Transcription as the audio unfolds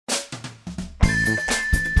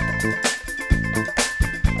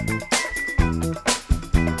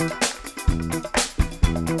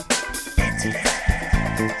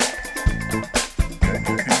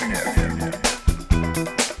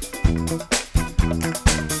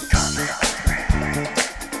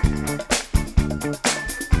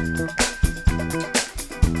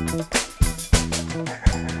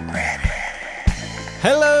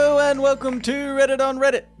welcome to Reddit on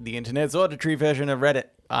Reddit, the internet's auditory version of Reddit.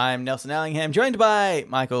 I'm Nelson Allingham, joined by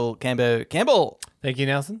Michael Campbell. Thank you,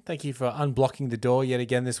 Nelson. Thank you for unblocking the door yet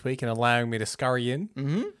again this week and allowing me to scurry in.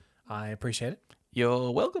 Mm-hmm. I appreciate it.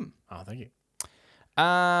 You're welcome. Oh, thank you.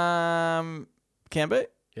 Cambo?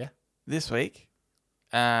 Yeah? This week,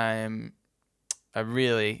 I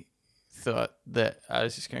really thought that I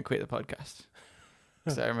was just going to quit the podcast.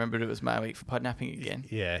 Because I remembered it was my week for podnapping again.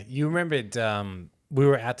 Yeah. You remembered we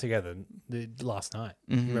were out together last night.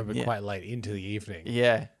 Mm-hmm, You remembered quite late into the evening.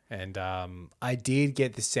 Yeah. And I did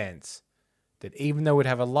get the sense that even though we'd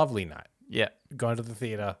have a lovely night, Yeah. going to the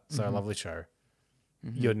theatre, a lovely show,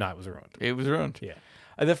 your night was ruined. It was ruined. Yeah.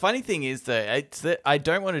 The funny thing is, though, it's that I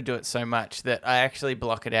don't want to do it so much that I actually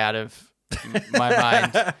block it out of my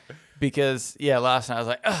mind. Because, yeah, last night I was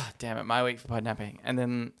like, oh, damn it, my week for podnapping. And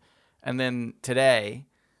then today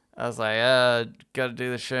I was like, got to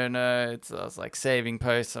do the show notes. I was like saving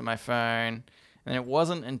posts on my phone. And it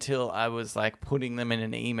wasn't until I was like putting them in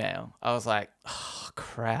an email, I was like, oh,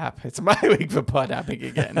 crap, it's my week for podnapping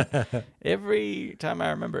again. Every time I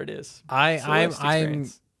remember it is.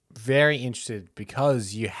 I'm very interested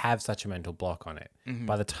because you have such a mental block on it. Mm-hmm.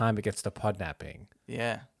 By the time it gets to podnapping,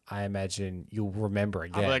 Yeah. I imagine you'll remember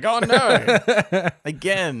again. I'm like, oh no,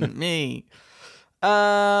 again, me.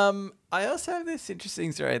 I also have this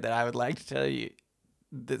interesting story that I would like to tell you.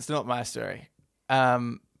 That's not my story.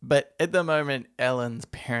 But at the moment, Ellen's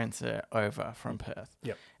parents are over from Perth.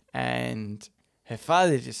 Yep. And her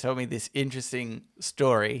father just told me this interesting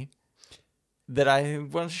story that I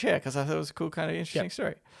want to share because I thought it was a cool, kind of interesting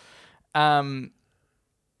story.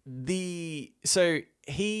 So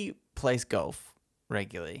he plays golf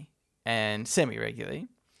regularly and semi-regularly.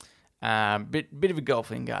 Bit of a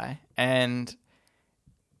golfing guy, and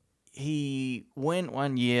he went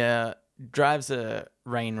one year, drives a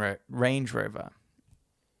Range Rover.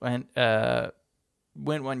 Went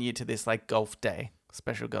one year to this like golf day,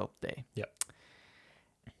 special golf day. Yep.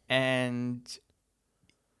 And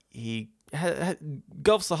he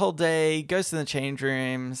golfs the whole day, goes to the change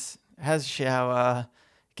rooms, has a shower,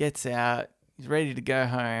 gets out, he's ready to go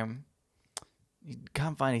home. He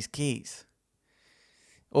can't find his keys.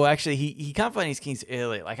 Or actually, he can't find his keys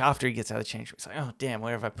early. Like after he gets out of the change room, he's like, oh damn,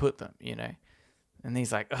 where have I put them? You know? And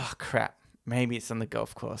he's like, oh crap, maybe it's on the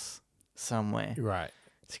golf course somewhere. Right.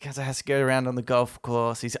 So he has to go around on the golf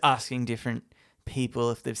course. He's asking different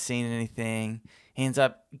people if they've seen anything. He ends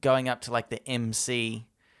up going up to like the MC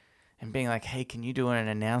and being like, hey, can you do an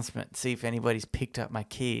announcement? See if anybody's picked up my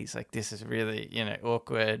keys. Like this is really,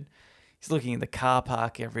 awkward. He's looking in the car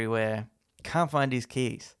park everywhere. Can't find his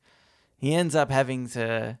keys. He ends up having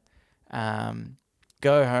to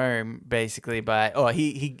go home basically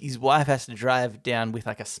his wife has to drive down with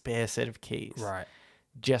like a spare set of keys. Right.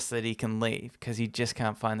 Just so that he can leave because he just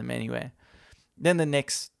can't find them anywhere. Then the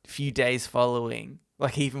next few days following,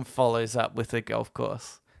 like he even follows up with a golf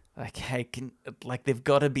course. Like, hey, they've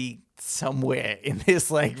got to be somewhere in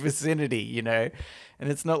this like vicinity, And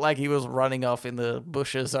it's not like he was running off in the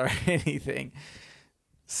bushes or anything.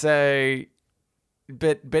 So,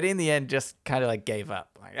 but in the end, just kind of like gave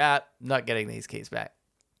up. Like, not getting these keys back.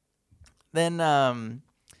 Then, and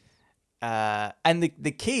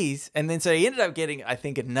the keys, and then so he ended up getting, I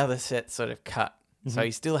think, another set sort of cut. Mm-hmm. So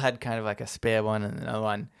he still had kind of like a spare one and another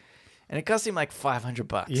one. And it cost him like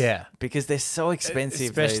 $500. Yeah. Because they're so expensive.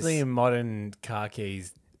 Especially in modern car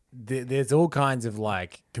keys. There's all kinds of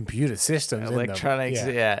like computer systems. Electronics,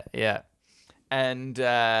 in them. yeah. And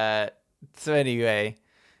so anyway,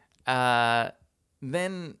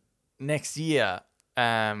 then next year,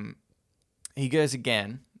 he goes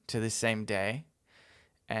again to the same day.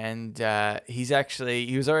 And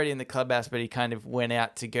he was already in the clubhouse, but he kind of went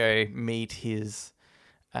out to go meet his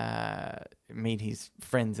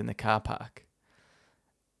friends in the car park.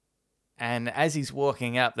 And as he's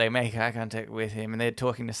walking up, they make eye contact with him, and they're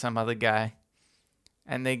talking to some other guy.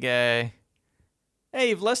 And they go, hey,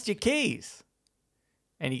 you've lost your keys.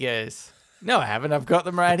 And he goes, no, I haven't. I've got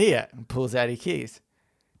them right here. And pulls out his keys.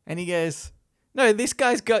 And he goes, no, this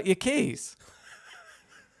guy's got your keys.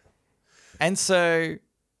 And so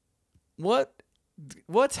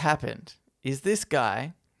what's happened is this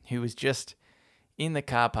guy who was just in the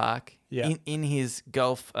car park, in his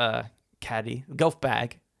golf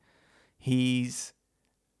bag, he's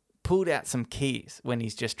pulled out some keys when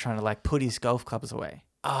he's just trying to like put his golf clubs away.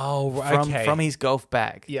 Oh, right. From his golf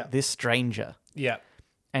bag. Yeah. This stranger. Yeah.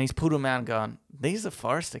 And he's pulled them out and gone, these are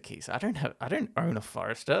Forester keys. I don't own a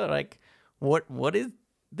Forester. Like, what is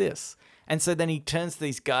this? And so then he turns to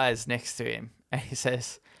these guys next to him and he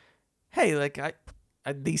says, hey, like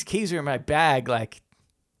these keys are in my bag. Like,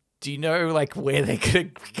 do you know like where they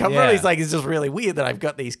could come Yeah. from? He's like, it's just really weird that I've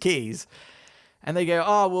got these keys. And they go,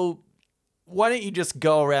 oh, well, why don't you just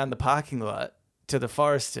go around the parking lot to the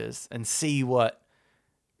Foresters and see what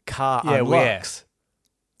car unlocks?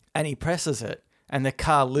 And he presses it, and the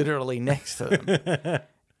car literally next to them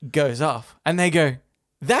goes off. And they go,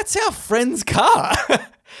 that's our friend's car.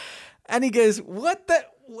 And he goes, what?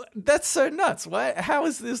 That's so nuts. Why? How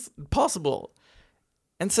is this possible?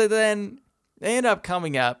 And so then they end up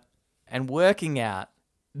coming up and working out.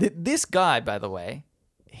 This guy, by the way,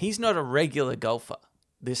 he's not a regular golfer,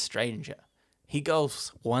 this stranger. He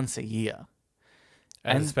golfs once a year.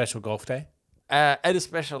 And a special golf day? At a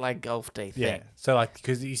special like golf day thing. Yeah. So like,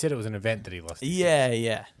 because you said it was an event that he lost.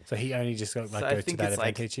 Yeah. So he only just got, like So I go to think that it's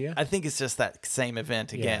event like, each year? I think it's just that same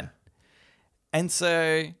event again. And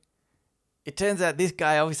so it turns out this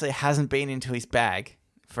guy obviously hasn't been into his bag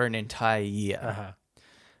for an entire year. Uh-huh.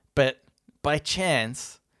 But by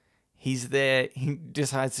chance, he's there. He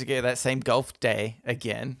decides to go that same golf day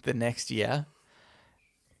again the next year.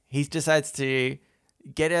 He decides to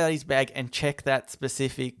get out his bag and check that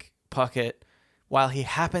specific pocket while he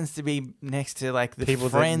happens to be next to like the People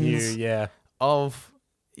friends that knew, of,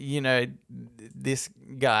 you know, this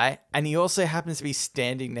guy. And he also happens to be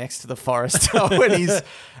standing next to the Forester when he's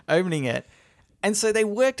opening it. And so they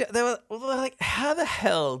worked out, they were like, how the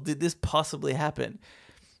hell did this possibly happen?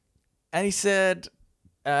 And he said,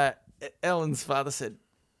 Ellen's father said,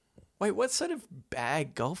 wait, what sort of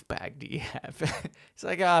golf bag do you have? He's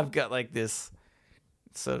like, oh, I've got like this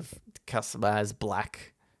sort of customized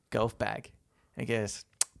black golf bag. And he goes,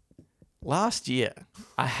 last year,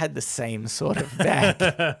 I had the same sort of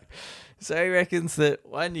bag. So he reckons that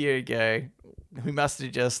 1 year ago, we must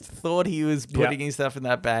have just thought he was putting his stuff in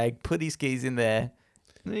that bag, put his keys in there,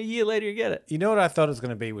 and a year later you get it. You know what I thought it was going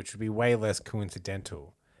to be, which would be way less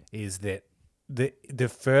coincidental, is that the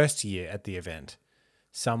first year at the event,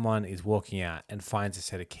 someone is walking out and finds a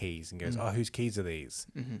set of keys and goes, oh, whose keys are these?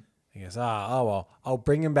 Mm-hmm. He goes, oh, well, I'll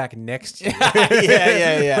bring them back next year.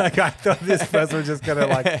 Yeah. Like, I thought this person was just going to,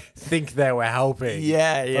 like, think they were helping.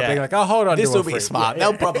 Yeah. But being like, oh, hold on. This to will it be for- smart. Yeah.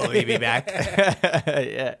 They'll probably be back.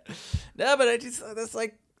 Yeah. No, but I just, that's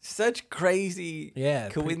like such crazy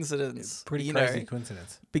coincidence. Pretty crazy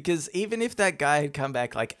coincidence. Because even if that guy had come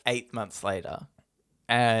back like 8 months later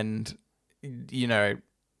and, you know,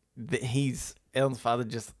 Ellen's father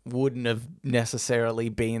just wouldn't have necessarily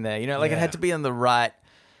been there. You know, like it had to be on the right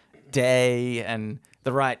day and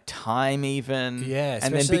the right time even. Yeah,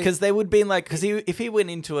 and then because they would be like, because if he went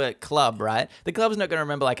into a club, right, the club's not going to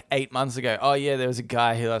remember like 8 months ago, oh yeah, there was a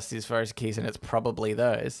guy who lost his forest keys and it's probably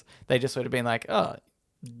those. They just would have been like, oh,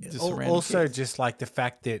 just random also keys. just like the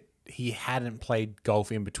fact that he hadn't played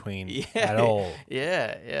golf in between at all.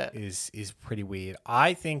 Yeah. Is pretty weird.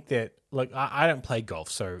 I think that, look, I don't play golf,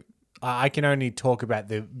 so I can only talk about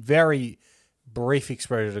the very brief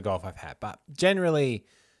exposure to golf I've had. But generally,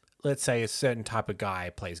 let's say a certain type of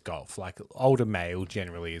guy plays golf, like older male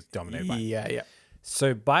generally is dominated by. Yeah.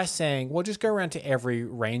 So by saying, well, just go around to every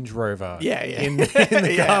Range Rover in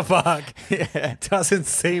the car park, doesn't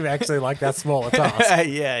seem actually like that small a task.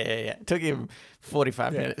 Yeah. Took him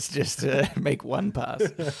 45 minutes just to make one pass.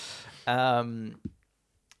 Thought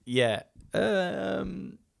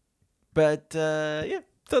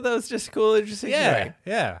that was just a cool, interesting story.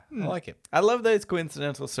 Yeah, I like it. I love those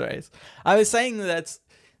coincidental stories. I was saying those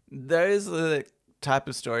are the type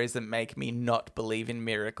of stories that make me not believe in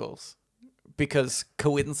miracles. Because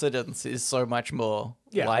coincidence is so much more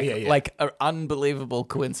like an unbelievable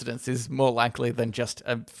coincidence is more likely than just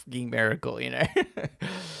a fucking miracle, you know?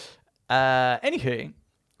 Anywho,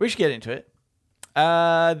 we should get into it.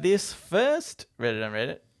 This first Reddit on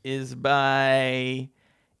Reddit is by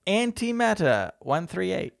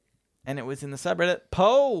Antimatter138, and it was in the subreddit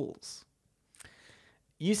Polls.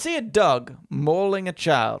 You see a dog mauling a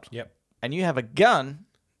child. Yep. And you have a gun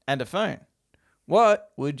and a phone.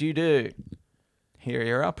 What would you do? Here are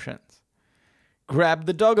your options. Grab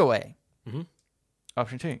the dog away. Mm-hmm.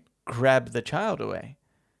 Option 2. Grab the child away.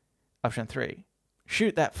 Option 3.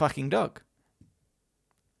 Shoot that fucking dog.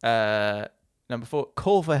 Number 4.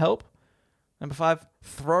 Call for help. Number 5.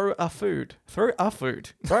 Throw a food. Throw a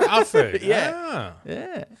food. Throw our food. Yeah. Ah.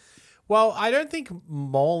 Yeah. Well, I don't think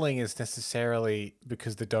mauling is necessarily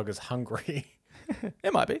because the dog is hungry.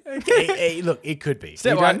 It might be. Look, it could be.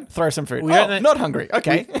 Step 1. Throw some food. we don't know- not hungry.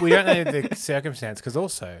 Okay. We don't know the circumstance, because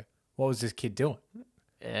also, what was this kid doing?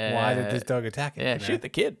 Why did this dog attack him? Yeah, you know? shoot the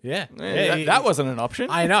kid. Yeah. That wasn't an option.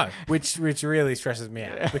 I know, which really stresses me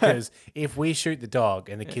out, because if we shoot the dog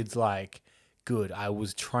and the kid's like, good, I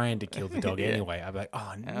was trying to kill the dog anyway, I'm like,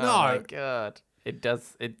 oh no. Oh my God. It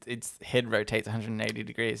does. Its head rotates 180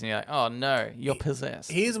 degrees, and you're like, oh no, you're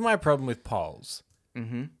possessed. Here's my problem with polls.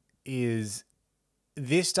 Mm-hmm. Is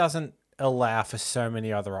this doesn't allow for so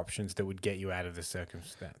many other options that would get you out of the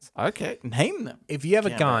circumstance. Okay, name them. If you have a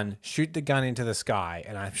Damn it. gun, shoot the gun into the sky,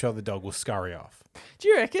 and I'm sure the dog will scurry off. Do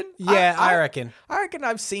you reckon? Yeah, I reckon. I reckon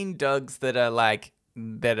I've seen dogs that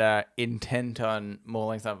are intent on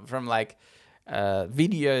mauling something from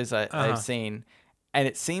videos I've seen, and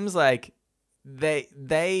it seems like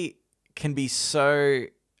they can be so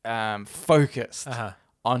focused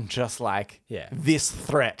on just this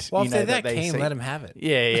threat. Well, you if know, they're that keen, see. let them have it.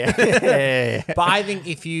 Yeah. But I think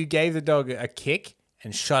if you gave the dog a kick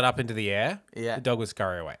and shot up into the air, Yeah. the dog would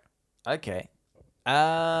scurry away. Okay.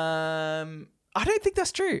 I don't think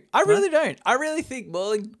that's true. I really don't. I really think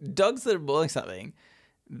dogs that are mauling something,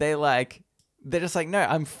 they're just like, no,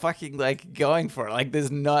 I'm fucking going for it.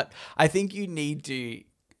 There's not. I think you need to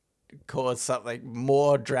cause something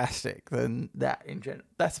more drastic than that in general.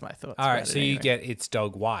 That's my thoughts. All right, about so it you anyway. get its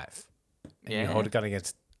dog wife. And you Yeah. hold a gun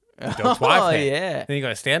against the dog's wife. Oh hand. yeah. Then you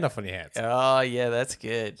got a standoff on your hands. Oh yeah, that's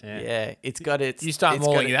good. Yeah. Yeah, it's got its. You start it's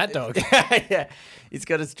got mauling that dog. Yeah, it's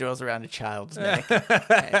got its jaws around a child's neck.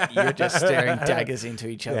 And you're just staring daggers into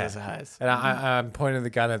each other's eyes. And I'm pointing the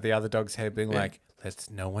gun at the other dog's head, being like, "Let's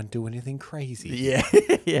no one do anything crazy." Yeah,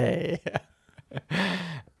 yeah.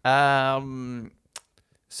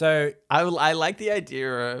 So I like the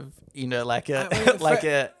idea of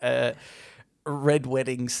a red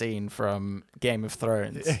wedding scene from Game of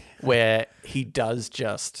Thrones where he does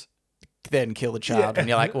just then kill the child, and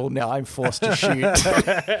you're like, well, now I'm forced to shoot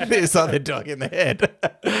this other dog in the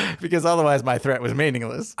head because otherwise my threat was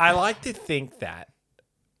meaningless. I like to think that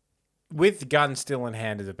with the gun still in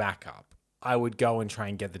hand as a backup, I would go and try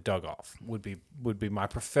and get the dog off. Would be my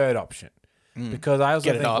preferred option because I also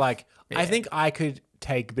Get it think off. I think I could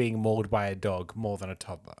take being mauled by a dog more than a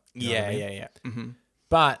toddler. You know what I mean? Yeah. Mm-hmm.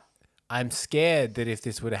 But I'm scared that if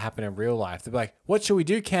this were to happen in real life, they'd be like, "What should we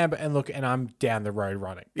do, Camber?" And look, and I'm down the road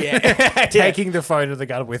running. Yeah. Taking the phone and the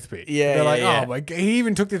gun with me. Yeah, They're like, yeah. "Oh my god, he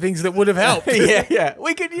even took the things that would have helped." yeah.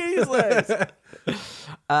 We could use those.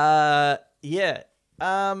 Yeah.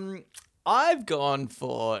 I've gone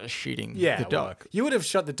for shooting the dog. well, you would have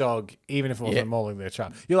shot the dog even if it wasn't mauling their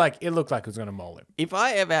child. You're like, it looked like it was going to maul him. If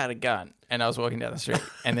I ever had a gun and I was walking down the street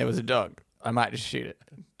and there was a dog, I might just shoot it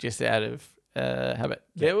just out of habit.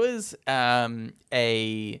 There was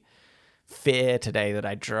a fair today that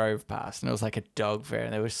I drove past, and it was like a dog fair,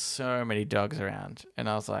 and there were so many dogs around, and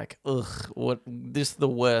I was like, ugh, this is the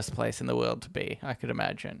worst place in the world to be, I could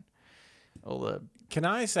imagine. Can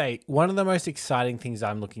I say, one of the most exciting things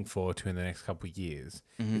I'm looking forward to in the next couple of years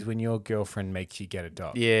is when your girlfriend makes you get a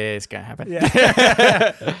dog. Yeah, it's going to happen.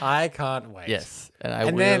 Yeah. I can't wait. Yes. And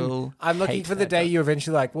And then I'm looking for the day you're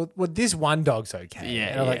eventually like, well, this one dog's okay. Yeah,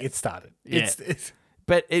 And I'm like, yeah. it started. Yeah. It's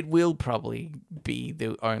But it will probably be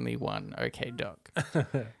the only one okay dog.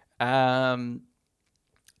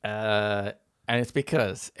 And it's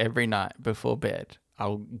because every night before bed,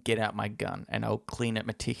 I'll get out my gun and I'll clean it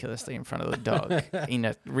meticulously in front of the dog in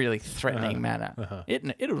a really threatening manner.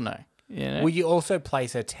 It'll know. You know? Will you also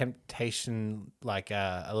place a temptation, like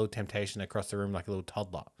a little temptation across the room, like a little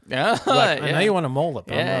toddler? Yeah, Like, I know you want to maul it,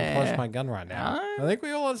 but I'm going Yeah, to polish yeah. my gun right now. No. I think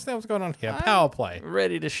we all understand what's going on here. Power play.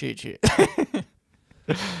 Ready to shoot you.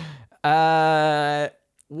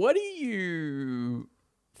 What do you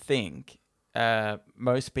think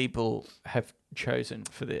most people have chosen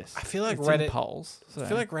for this? I feel like It's in Reddit- polls. I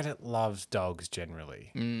feel like Reddit loves dogs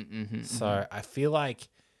generally. Mm-hmm, So I feel like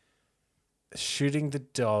shooting the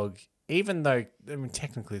dog, even though, I mean,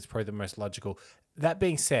 technically it's probably the most logical. That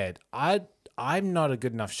being said, I'm not a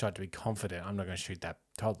good enough shot to be confident I'm not going to shoot that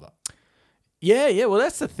toddler. yeah. Well,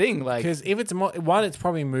 that's the thing. Like, Because if it's one, it's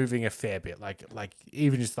probably moving a fair bit, like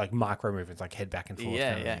even just like micro movements, like head back and forth. Yeah,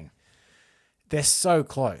 kind of yeah. thing. They're so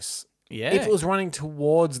close. yeah, If it was running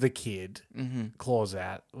towards the kid, Mhm. claws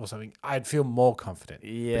out or something, I'd feel more confident. But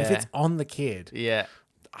if Yeah. it's on the kid, yeah,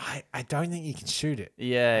 I don't think you can shoot it.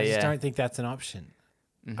 yeah, I just yeah. Mm-hmm. don't think that's an option.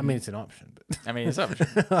 I mean, it's an option, but I mean, it's option.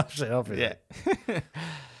 option. Yeah.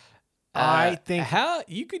 I think how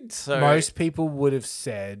you could most people would have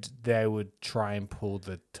said they would try and pull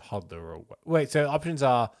the toddler away. Wait, so options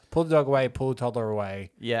are pull the dog away, pull the toddler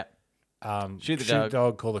away, yeah. shoot the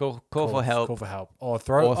dog, call for help. call for help, or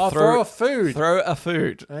throw throw a food. Throw a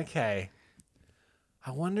food. Okay.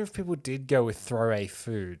 I wonder if people did go with throw a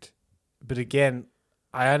food. But again,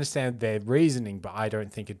 I understand their reasoning, but I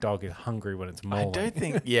don't think a dog is hungry when it's mauling. I don't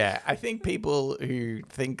think. Yeah, I think people who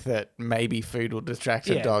think that maybe food will distract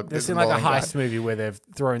a dog. This that's is like a mauling one. heist movie where they've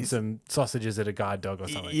thrown some sausages at a guide dog or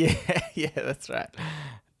something. Yeah, yeah, that's right.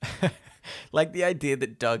 Like the idea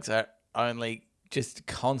that dogs are only just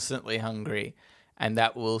constantly hungry and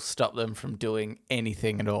that will stop them from doing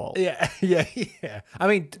anything at all. Yeah. I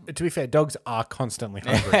mean, to be fair, dogs are constantly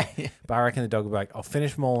hungry. Yeah. But I reckon the dog will be like, I'll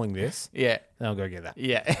finish mauling this, Yeah. then I'll go get that.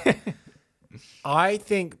 Yeah. I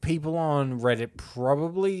think people on Reddit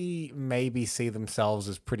probably maybe see themselves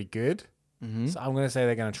as pretty good. Mm-hmm. So I'm going to say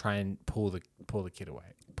they're going to try and pull the kid away.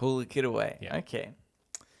 Pull the kid away. Yeah. Okay.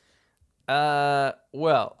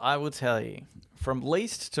 Well, I will tell you, from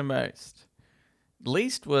least to most,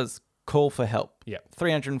 least was call for help. Yeah.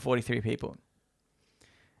 343 people.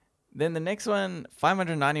 Then the next one,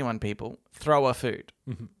 591 people, throw a food.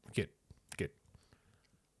 Mm-hmm. Good.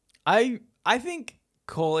 I think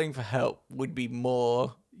calling for help would be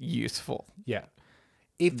more useful. Yeah.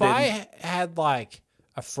 If Then- I had like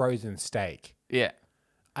a frozen steak, Yeah.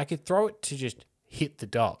 I could throw it to just hit the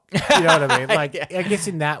dog. You know what I mean? Like, Yeah. I guess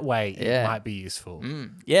in that way, Yeah. it might be useful.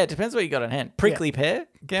 Yeah, it depends what you got on hand. Prickly pear,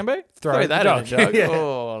 Gambo? Throw Throw it at that the at a dog. dog. Yeah.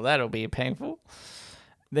 Oh, that'll be painful.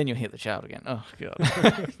 Then you'll hit the child again. Oh,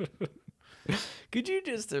 God. Could you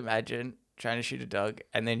just imagine trying to shoot a dog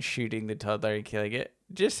and then shooting the toddler and killing it?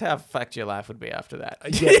 Just how fucked your life would be after that.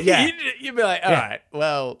 Yeah. You'd be like, all Yeah. right,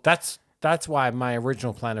 well, That's why my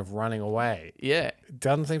original plan of running away yeah.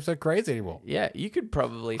 doesn't seem so crazy anymore. Yeah, you could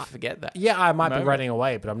probably forget that. Yeah, I might be Moment. running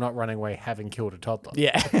away, but I'm not running away having killed a toddler.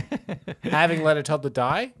 Yeah. Having let a toddler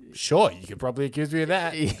die? Sure, you could probably accuse me of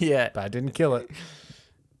that. Yeah. But I didn't kill it.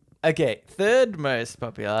 Okay, third most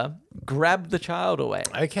popular, grab the child away.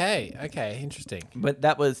 Okay, interesting. But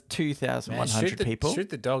that was Man, 2,100 people. Shoot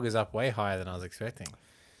the dog is up way higher than I was expecting.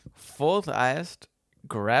 Fourth highest,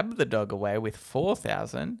 grab the dog away with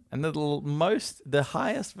 4,000. And the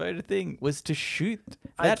highest voted thing was to shoot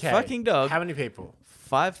that Okay, fucking dog. How many people?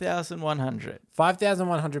 5,100.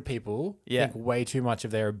 5,100 people Yeah. think way too much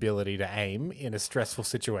of their ability to aim in a stressful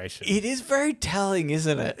situation. It is very telling,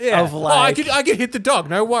 isn't it? Yeah. Of like, I could hit the dog,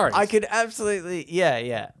 no worries. I could absolutely,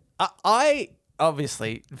 yeah. I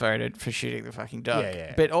obviously voted for shooting the fucking dog,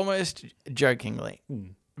 Yeah. but almost jokingly,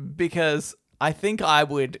 because I think I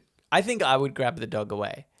would grab the dog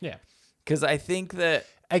away, Yeah. because I think that,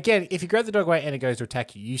 Again, if you grab the dog away and it goes to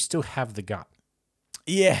attack you, you still have the gun.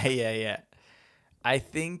 yeah. I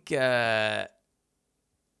think, yeah.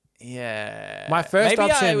 My first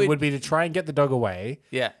Maybe option would be to try and get the dog away.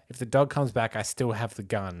 yeah. If the dog comes back, I still have the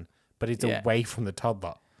gun, but it's Yeah. away from the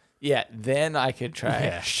toddler. Yeah, then I could try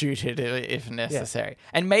Yeah. shoot it if necessary,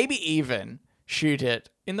 and maybe even shoot it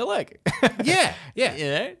in the leg. Yeah. You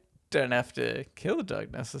know, don't have to kill the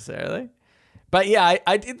dog necessarily. But yeah,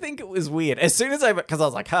 I did think it was weird. As soon as because I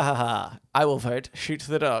was like, ha, I will vote, shoot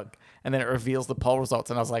the dog. And then it reveals the poll results.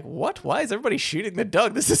 And I was like, what? Why is everybody shooting the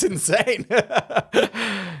dog? This is insane.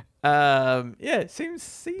 Yeah, it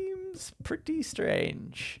seems pretty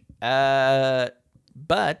strange.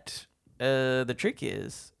 But the trick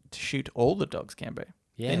is to shoot all the dogs, Cambo.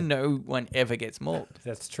 Yeah. Then no one ever gets mauled.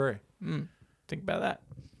 That's true. Think about that.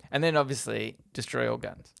 And then obviously destroy all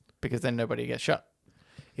guns because then nobody gets shot.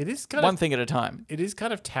 It is kind One of thing at a time. it is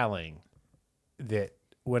kind of telling that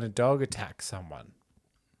when a dog attacks someone,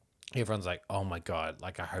 everyone's like, "Oh my god!"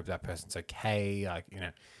 Like, I hope that person's okay. Like, you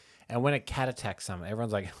know. And when a cat attacks someone,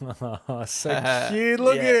 everyone's like, "Oh, so cute!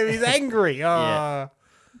 Look Yeah. at him; he's angry." Oh. Yeah.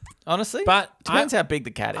 Honestly, But depends how big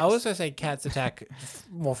the cat is. I also say cats attack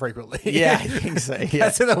more frequently. yeah, I think so. Yeah,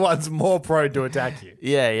 Cats are the ones more prone to attack you.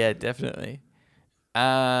 yeah, definitely.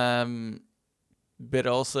 But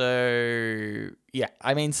also, yeah,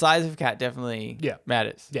 I mean, size of cat definitely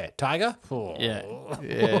matters. Yeah, tiger. Oh. Yeah,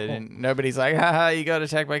 and nobody's like, haha, you got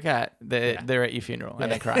attacked by a cat. They're at your funeral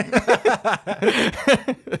and they're crying.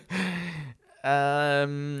 All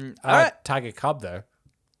right. Tiger cub though.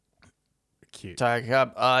 Cute. Tiger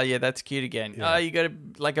cub. Oh, yeah, that's cute again. Yeah. Oh, you got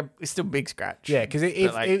it's still big scratch. Yeah, because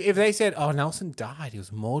if, like- if they said, "Oh, Nelson died, he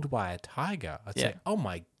was mauled by a tiger," I'd say, Yeah. "Oh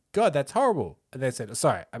my god, that's horrible." And they said,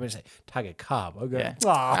 "Sorry, I'm going to say tiger cub." I'll go, Yeah.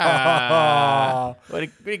 "Aw, What a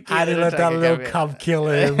cute how did you let that tiger little cub, yeah. cub kill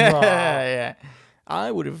him?" Aw. Yeah.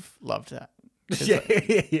 I would have loved that. 'Cause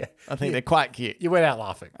yeah. I think they're quite cute. You went out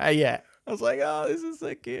laughing. Yeah. I was like, oh, this is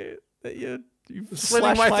so cute that you've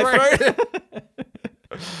Slitting slashed my my throat. throat.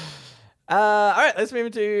 All right, let's move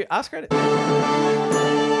into Ask Reddit.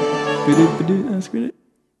 Ask Reddit.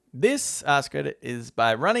 This Ask Reddit is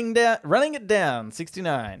by Running It Down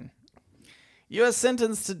 69. You are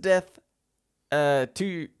sentenced to death,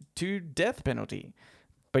 to death penalty,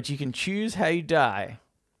 but you can choose how you die.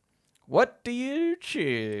 What do you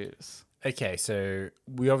choose? Okay, so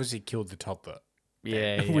we obviously killed the toddler.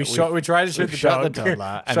 Yeah, We tried to shoot the shot dog. the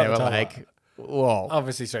toddler, and Shot they the were toddler. like, "Whoa,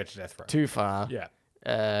 Obviously straight to death row. too far." Yeah.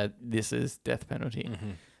 This is death penalty.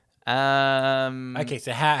 Okay,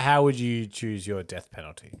 so how would you choose your death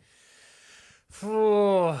penalty?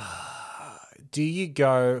 Do you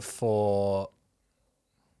go for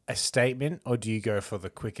a statement or do you go for the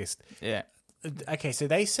quickest? Yeah. Okay, so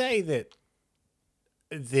they say that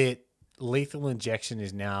lethal injection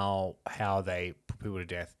is now how they put people to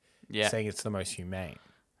death. Yeah. Saying it's the most humane.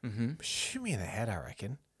 Mm-hmm. Shoot me in the head, I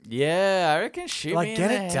reckon. Yeah, I reckon shoot me in get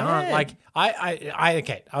the it done. head. Like I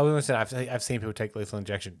okay. I was gonna say I've seen people take lethal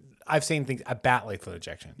injection. I've seen things about lethal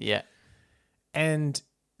injection, Yeah. and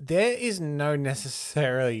there is no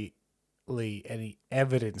necessarily any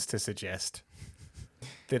evidence to suggest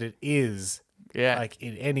that it is Yeah. like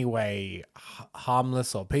in any way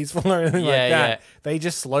harmless or peaceful or anything Yeah, like that. yeah. They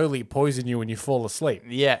just slowly poison you when you fall asleep.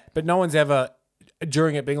 Yeah. But no one's ever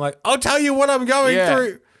during it being like, "I'll tell you what I'm going Yeah.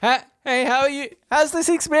 through." Hey, how are you? How's this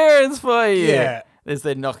experience for you? Yeah. As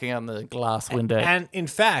they're knocking on the glass window. And in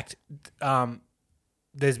fact,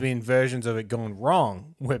 there's been versions of it going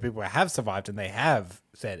wrong where people have survived and they have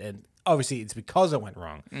said, and obviously it's because it went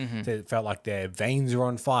wrong. Mm-hmm. So it felt like their veins are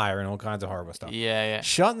on fire and all kinds of horrible stuff. yeah.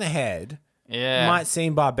 Shot in the head Yeah. might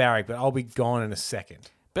seem barbaric, but I'll be gone in a second.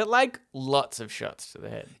 But like lots of shots to the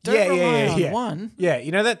head. Don't rely on one. Yeah,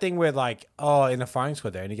 you know that thing where like, in a firing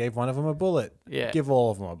squad there, and he gave one of them a bullet. Yeah. Give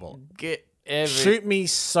all of them a bullet. Get every. Shoot me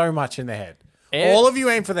so much in the head. Ev- All of you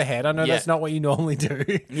aim for the head. I know Yeah. that's not what you normally do.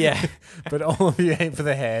 Yeah. But all of you aim for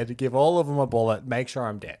the head. Give all of them a bullet. Make sure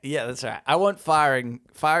I'm dead. Yeah, that's right. I want firing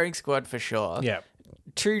squad for sure. Yeah.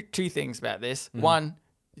 Two things about this. One,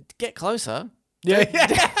 get closer. Yeah.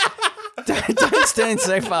 Don't stand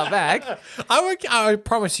so far back. I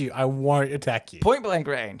promise you, I won't attack you. Point blank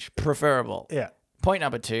range, preferable. Yeah. Point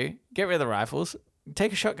number 2, get rid of the rifles.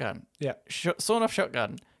 Take a shotgun. Yeah. Sawn off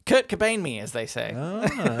shotgun. Kurt Cobain me, as they say.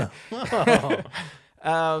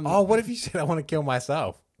 Oh, what if you said I want to kill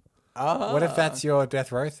myself? What if that's your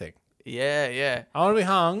death row thing? Yeah. I want to be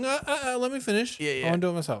hung. Let me finish. Yeah. I want to do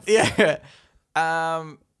it myself. Yeah.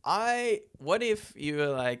 What if you were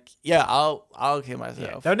like, yeah, I'll kill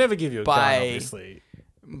myself They'll never give you a gun, obviously.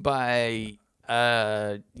 by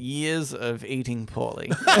years of eating poorly.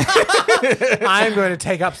 I'm going to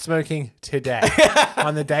take up smoking today.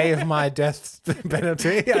 On the day of my death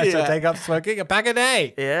penalty, I shall take up smoking a pack a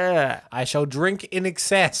day. Yeah. I shall drink in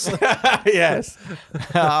excess. Yes.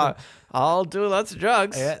 I'll do lots of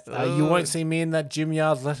drugs. You won't see me in that gym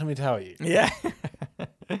yard, let me tell you. Yeah.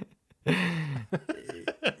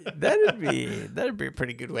 That'd be a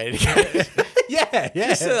pretty good way to go. Yeah.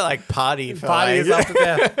 Just to like party for Party is like, after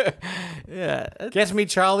death. yeah. Get me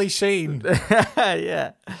Charlie Sheen.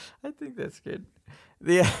 Yeah. I think that's good.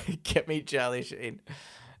 Yeah. Get me Charlie Sheen.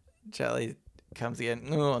 Charlie comes again.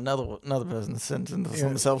 Oh, another person sentenced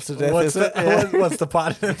themselves to death. What's is it? what's the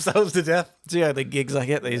party themselves to death? It's the only gigs I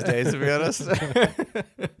get these days, to be honest.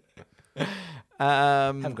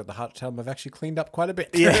 I've got the heart to tell them I've actually cleaned up quite a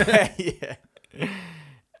bit. Yeah.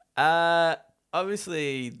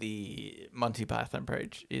 Obviously, the Monty Python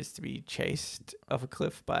approach is to be chased off a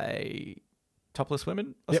cliff by topless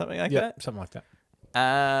women or something like that. Something like that.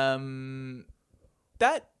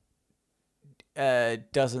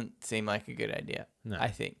 That doesn't seem like a good idea. No. I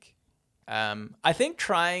think. I think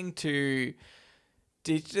trying to,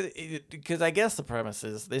 because I guess the premise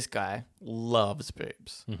is this guy loves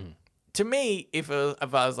boobs. Mm-hmm. To me, if I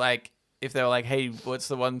was like, if they were like, hey, what's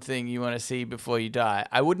the one thing you want to see before you die?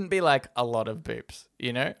 I wouldn't be like a lot of boobs,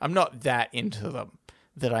 you know? I'm not that into them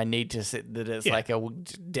that I need to sit, that it's like a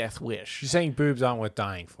death wish. You're saying boobs aren't worth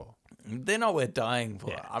dying for. They're not worth dying for.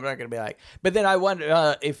 Yeah. I'm not going to be like, but then I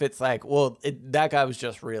wonder if it's like, well, that guy was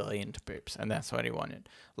just really into boobs and that's what he wanted.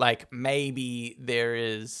 Like maybe there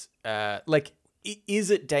is,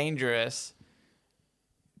 is it dangerous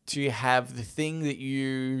to have the thing that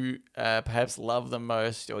you perhaps love the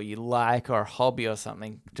most or you like or a hobby or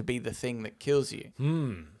something to be the thing that kills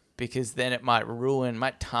you? Because then it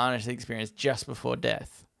might tarnish the experience just before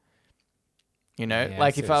death. You know? Yeah,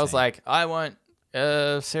 like I see if what I you're was saying. like, I want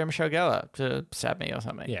Sarah Michelle Gellar to stab me or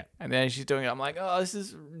something. Yeah. And then she's doing it. I'm like, oh, this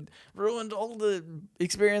has ruined all the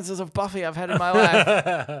experiences of Buffy I've had in my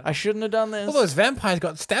life. I shouldn't have done this. All those vampires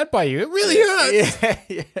got stabbed by you. It really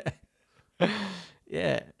hurts.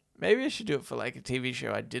 Yeah. Maybe I should do it for like a TV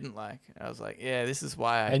show I didn't like. I was like, yeah, this is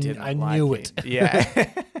why I didn't I like knew it. it. Yeah.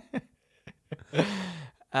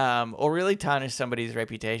 Or really tarnish somebody's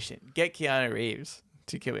reputation. Get Keanu Reeves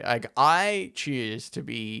to kill me. Like I choose to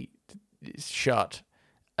be shot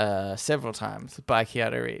several times by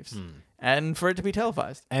Keanu Reeves, and for it to be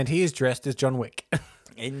televised. And he is dressed as John Wick.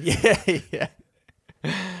 And yeah.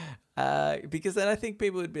 Because then I think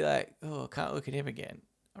people would be like, oh, I can't look at him again.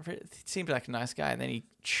 He seemed like a nice guy, and then he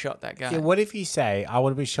shot that guy. Yeah, what if you say, I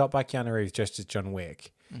want to be shot by Keanu Reeves just as John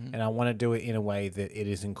Wick, and I want to do it in a way that it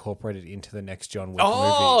is incorporated into the next John Wick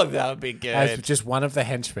movie? That would be good. As just one of the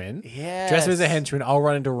henchmen. Yes. Dressed as a henchman, I'll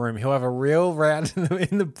run into a room. He'll have a real round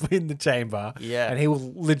in the chamber. Yeah. And he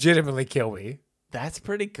will legitimately kill me. That's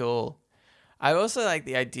pretty cool. I also like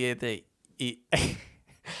the idea that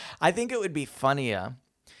I think it would be funnier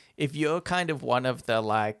if you're kind of one of the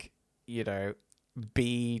like, you know,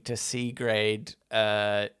 B to C grade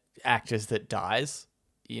actors that dies,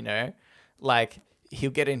 you know? Like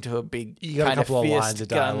he'll get into a big You got a kind of couple of lines fierce of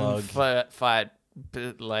dialogue. fight,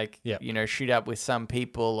 but like, Yep. you know, shoot up with some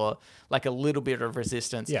people or like a little bit of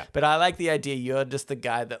resistance. Yeah. But I like the idea you're just the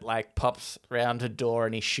guy that like pops around a door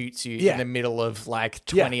and he shoots you Yeah. in the middle of like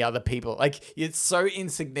 20 other people. Like it's so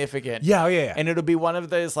insignificant. Yeah, yeah. And it'll be one of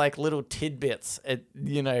those like little tidbits,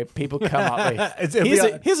 you know, people come up with. It'll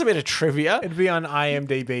be Here's a bit of trivia. It'd be on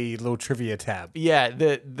IMDb little trivia tab. Yeah,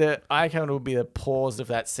 the icon will be the pause of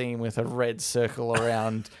that scene with a red circle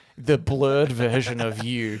around the blurred version of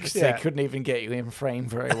you because Yeah. they couldn't even get you in frame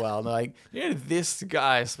very well. And they're like, you know, this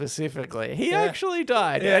guy specifically, he actually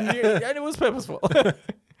died, and it was purposeful.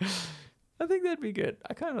 I think that'd be good.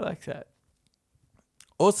 I kind of like that.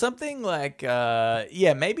 Or something like,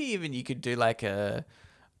 maybe even you could do like a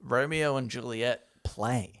Romeo and Juliet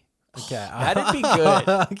play. Okay. That'd be good.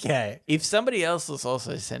 Okay. If somebody else was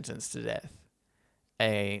also sentenced to death,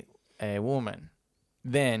 a woman,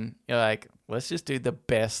 then you're like, let's just do the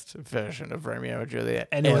best version of Romeo and Juliet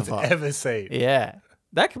Anyone's ever seen. Yeah,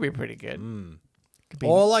 that could be pretty good. Could be-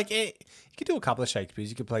 Or like, you could do a couple of Shakespeare's.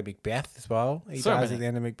 You could play Macbeth as well. He So dies many. at the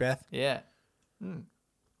end of Macbeth. yeah.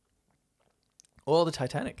 Or the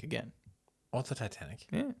Titanic again. Or the Titanic.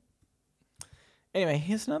 Yeah. Anyway,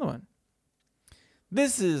 here's another one.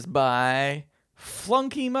 This is by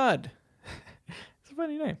Flunky Mud. It's a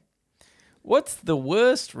funny name. What's the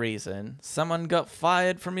worst reason someone got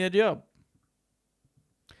fired from your job?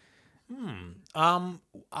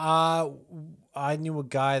 I knew a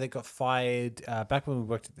guy that got fired back when we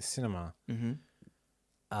worked at the cinema. Mm-hmm.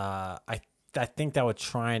 I think they were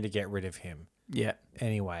trying to get rid of him Yeah.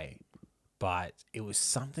 anyway, but it was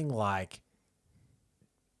something like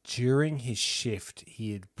during his shift,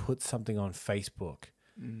 he had put something on Facebook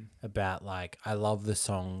about like, I love the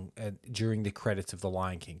song during the credits of The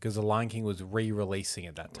Lion King, because The Lion King was re-releasing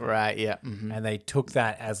at that time. Right, yeah. Mm-hmm. And they took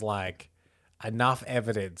that as like enough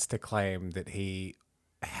evidence to claim that he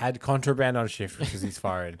had contraband on shift because he's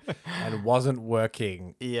fired and wasn't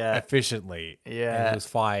working Yeah. efficiently. Yeah. And was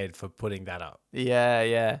fired for putting that up. Yeah,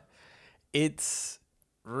 yeah. It's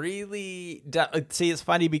really... See, it's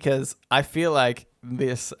funny because I feel like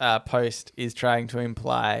this post is trying to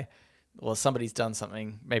imply, well, somebody's done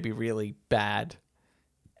something maybe really bad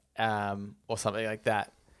or something like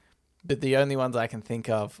that. But the only ones I can think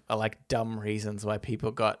of are like dumb reasons why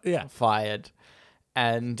people got fired.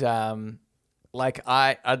 And like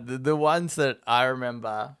the ones that I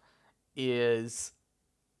remember is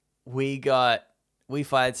we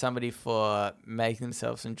fired somebody for making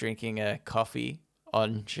themselves and drinking a coffee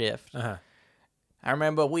on shift. Uh-huh. I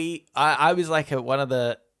remember I was like I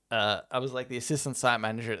was like the assistant site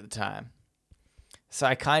manager at the time. So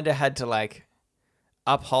I kind of had to like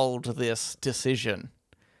uphold this decision.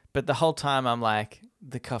 But the whole time I'm like,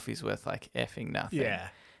 the coffee's worth like effing nothing. Yeah.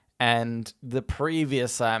 And the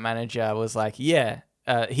previous site manager was like,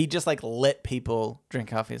 he just like let people drink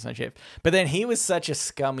coffee on shift. But then he was such a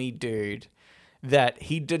scummy dude that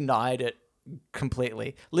he denied it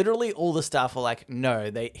completely. Literally all the staff were like,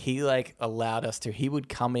 no, he like allowed us to. He would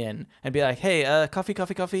come in and be like, hey,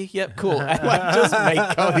 coffee. Yep, cool. And like just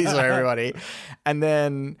make coffees for everybody. And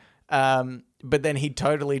then, but then he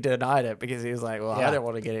totally denied it because he was like, well, I don't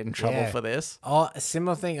want to get in trouble for this. Oh, a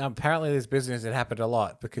similar thing. Apparently this business, it happened a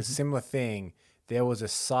lot because similar thing, there was a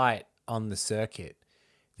site on the circuit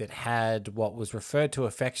that had what was referred to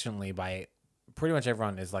affectionately by pretty much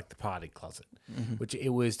everyone as like the party closet, which it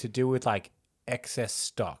was to do with like excess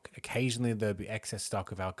stock. Occasionally there'd be excess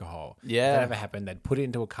stock of alcohol. Yeah. If that ever happened, they'd put it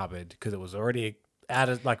into a cupboard because it was already out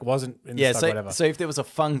of, like, wasn't in the stock, whatever. So if there was a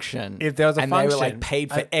function, If there was a and they were like function, paid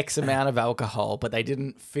for X amount of alcohol, but they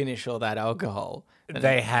didn't finish all that alcohol, then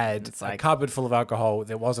they had it's a like, cupboard full of alcohol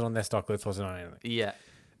that wasn't on their stock list, wasn't on anything. yeah,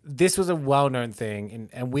 This was a well-known thing,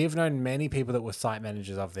 and we've known many people that were site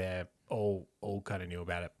managers of there, all kind of knew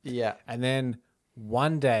about it. yeah, And then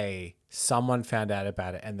one day, someone found out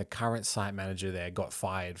about it, and the current site manager there got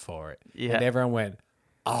fired for it. Yeah. And everyone went,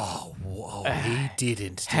 "Oh, whoa, he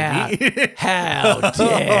didn't, how, did he?" how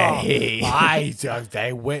dare he?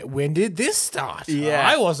 When did this start? Yeah.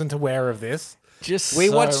 I wasn't aware of this. Just We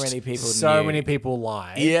so watched many people so knew. many people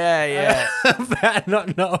lie. Yeah. About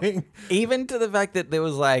not knowing. Even to the fact that there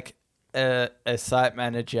was like a site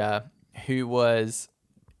manager who was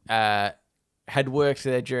had worked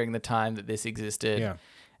there during the time that this existed. Yeah.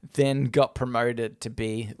 Then got promoted to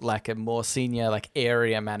be like a more senior like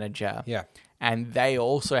area manager. Yeah. And they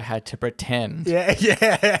also had to pretend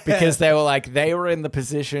Yeah. because they were in the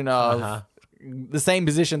position of Uh-huh. the same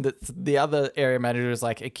position that the other area manager was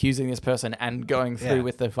like accusing this person and going through Yeah.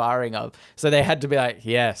 with the firing of. So they had to be like,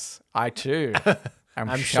 yes, I too am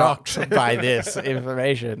I'm shocked by this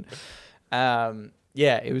information.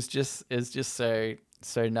 It was just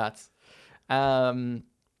so nuts.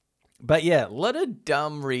 But yeah, a lot of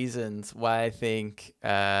dumb reasons why I think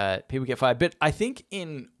people get fired. But I think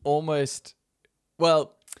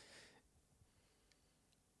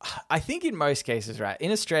I think in most cases, right,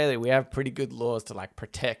 in Australia, we have pretty good laws to like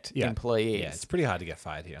protect employees. Yeah, it's pretty hard to get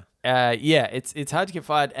fired here. It's hard to get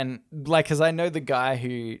fired. And like, because I know the guy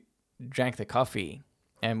who drank the coffee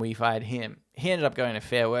and we fired him, he ended up going to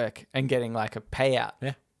Fair Work and getting like a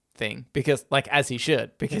payout thing because like, as he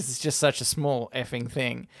should, because it's just such a small effing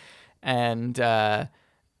thing. And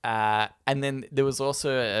then there was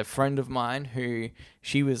also a friend of mine who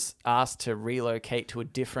she was asked to relocate to a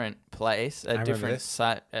different place, a different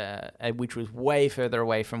site, which was way further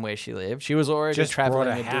away from where she lived. She was already Just traveling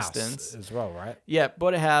bought a a house distance as well, right? Yeah,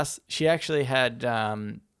 bought a house. She actually had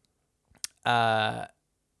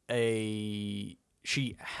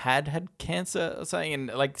she had cancer or something, and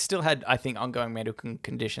like still had, I think, ongoing medical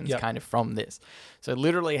conditions kind of from this. So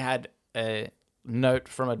literally had a note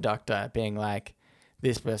from a doctor being like,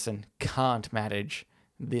 this person can't manage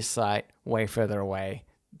this site way further away.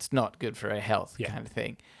 It's not good for her health kind of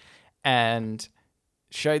thing. And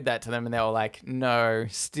showed that to them and they were like, no,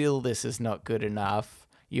 still this is not good enough.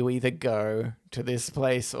 You either go to this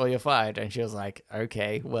place or you're fired. And she was like,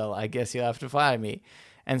 okay, well, I guess you'll have to fire me.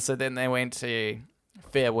 And so then they went to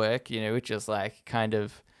Fair Work, which is like kind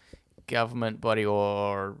of government body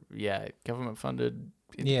or government funded.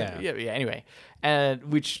 Anyway,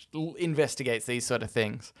 and which investigates these sort of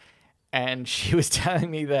things. And she was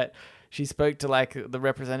telling me that she spoke to like the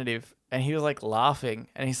representative and he was like laughing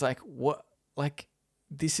and he's like, what? Like,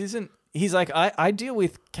 this isn't, he's like, I deal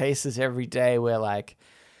with cases every day where like,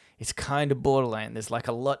 it's kind of borderline. There's like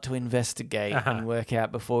a lot to investigate and work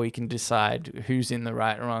out before we can decide who's in the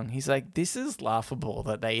right or wrong. He's like, this is laughable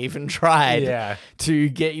that they even tried to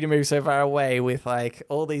get you to move so far away with like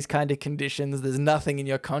all these kind of conditions. There's nothing in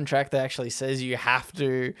your contract that actually says you have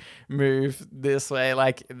to move this way.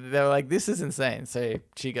 Like, they were like, this is insane. So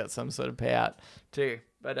she got some sort of payout too.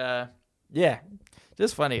 But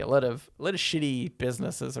just funny. A lot of shitty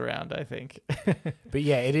businesses around, I think. But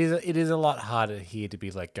yeah, it is a lot harder here to be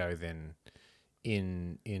let go than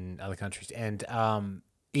in other countries. And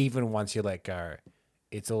even once you let go,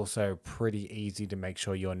 it's also pretty easy to make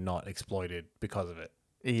sure you're not exploited because of it.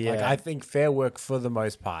 Yeah. Like, I think Fair Work for the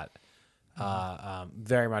most part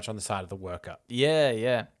very much on the side of the worker.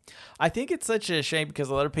 Yeah. I think it's such a shame because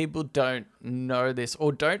a lot of people don't know this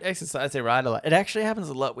or don't exercise their right a lot. It actually happens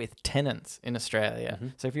a lot with tenants in Australia. Mm-hmm.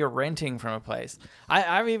 So if you're renting from a place,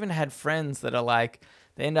 I've even had friends that are like,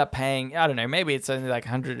 they end up paying, I don't know, maybe it's only like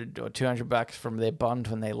 $100 or $200 from their bond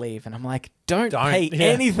when they leave. And I'm like, don't pay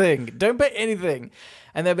anything. Don't pay anything.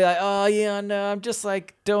 And they'll be like, oh, yeah, no, I'm just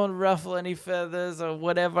like, don't ruffle any feathers or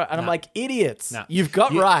whatever. And I'm like, idiots. No. You've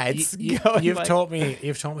got rights. You've taught me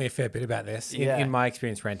a fair bit about this in my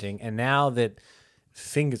experience renting. And now that,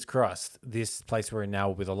 fingers crossed, this place we're in now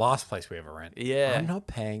will be the last place we ever rent. Yeah. I'm not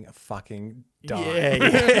paying a fucking dime.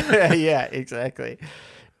 Yeah, exactly.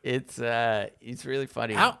 It's really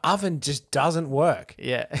funny. Our oven just doesn't work.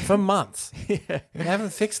 Yeah. For months. They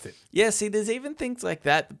haven't fixed it. Yeah, see, there's even things like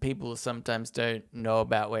that people sometimes don't know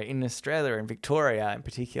about, where in Australia and Victoria in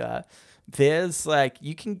particular, there's like,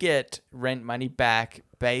 you can get rent money back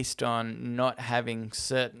based on not having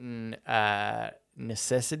certain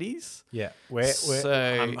necessities. Yeah.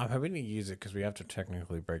 I'm hoping to use it because we have to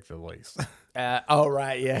technically break the lease.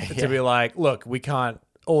 To be like, look, we can't,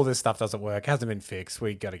 all this stuff doesn't work, hasn't been fixed,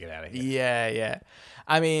 we got to get out of here. Yeah.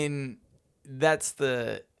 I mean, that's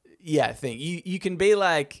the thing. You can be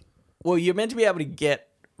like, well, you're meant to be able to get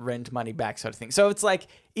rent money back sort of thing. So it's like,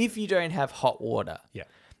 if you don't have hot water,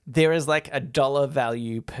 there is like $1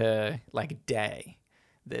 value per like day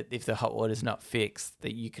that if the hot water is not fixed,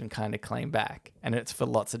 that you can kind of claim back. And it's for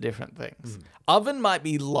lots of different things. Oven might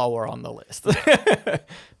be lower on the list.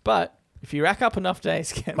 But if you rack up enough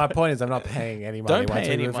days, my point is I'm not paying any money. Don't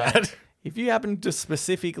pay any money. If you happen to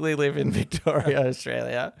specifically live in Victoria,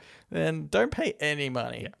 Australia, then don't pay any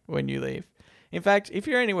money when you leave. In fact, if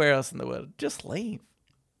you're anywhere else in the world, just leave.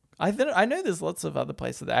 I know there's lots of other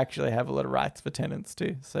places that actually have a lot of rights for tenants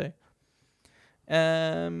too. So,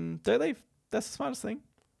 don't leave. That's the smartest thing.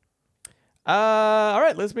 All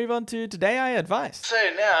right, let's move on to Today I Advice. So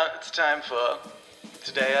now it's time for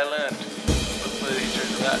Today I Learned. What are these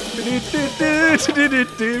tunes about?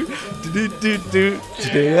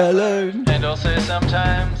 Today I Learned. And also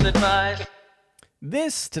sometimes advice.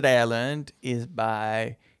 This Today I Learned is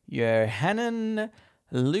by Johannan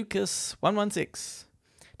Lucas 116.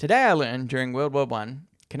 Today I learned during World War I,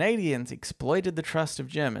 Canadians exploited the trust of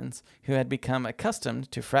Germans who had become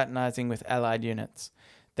accustomed to fraternizing with Allied units.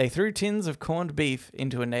 They threw tins of corned beef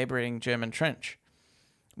into a neighboring German trench.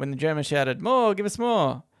 When the Germans shouted, "More, give us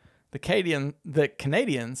more," the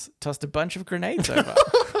Canadians tossed a bunch of grenades over.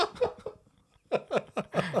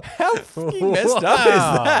 How fucking messed up is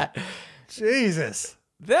that? Jesus.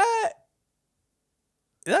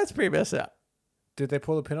 That's pretty messed up. Did they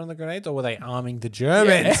pull the pin on the grenades or were they arming the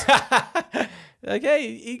Germans? Yeah. Okay,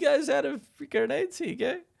 you guys out of grenades? Here you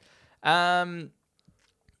go.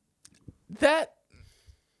 That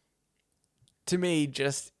to me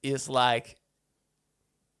just is like,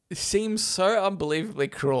 it seems so unbelievably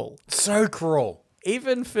cruel. So cruel.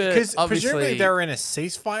 Even for Because obviously presumably they were in a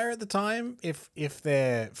ceasefire at the time if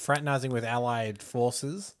they're fraternizing with Allied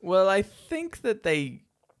forces. Well, I think that they...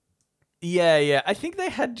 Yeah. I think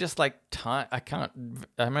they had just like time.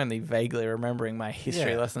 I'm only vaguely remembering my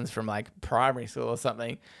history lessons from like primary school or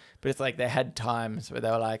something. But it's like they had times where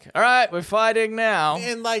they were like, all right, we're fighting now.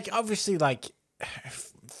 And like, obviously, like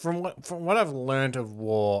from what I've learned of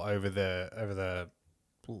war over the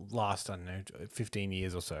last, I don't know, 15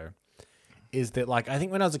 years or so, is that like, I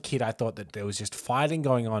think when I was a kid, I thought that there was just fighting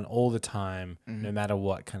going on all the time, no matter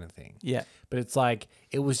what kind of thing. Yeah. But it's like,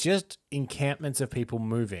 it was just encampments of people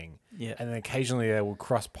moving. Yeah. And then occasionally they would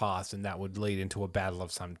cross paths and that would lead into a battle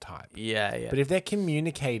of some type. Yeah. But if they're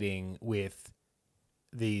communicating with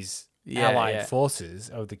these Allied forces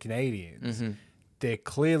of the Canadians, they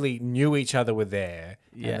clearly knew each other were there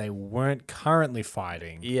and they weren't currently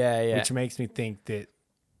fighting. Yeah. Which makes me think that,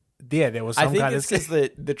 there was some kind of... I think it's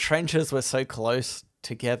because the trenches were so close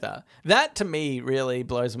together. That, to me, really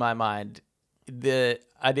blows my mind. The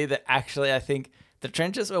idea that actually I think the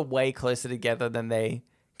trenches were way closer together than they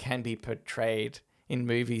can be portrayed in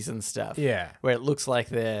movies and stuff. Yeah. Where it looks like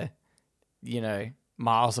they're,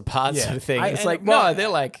 miles apart sort of thing. They're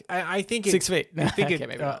like I think 6 feet. I think Okay,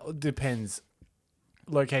 maybe not. it depends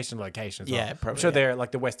location to location as well. Yeah, probably, I'm sure they're at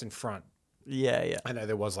like the Western Front. Yeah. I know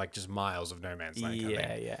there was like just miles of no man's land.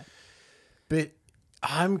 Yeah. But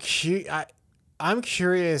I'm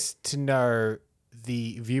curious to know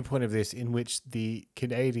the viewpoint of this in which the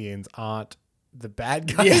Canadians aren't the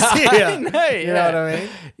bad guys here. I know, You know what I mean?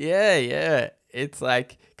 Yeah. It's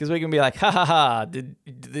like, because we can be like, ha,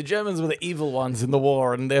 the Germans were the evil ones in the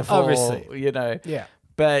war, and therefore, obviously, Yeah.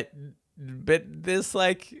 But there's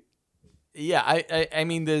like, I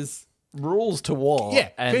mean, there's rules to war. Yeah,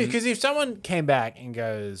 because if someone came back and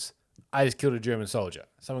goes, I just killed a German soldier,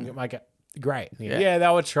 someone might go, great. Yeah, they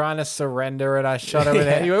were trying to surrender and I shot over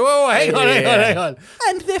there. You go, whoa, hang on.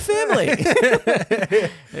 And their family.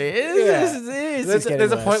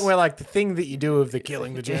 There's a point where like the thing that you do of the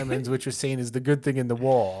killing the Germans, which was seen as the good thing in the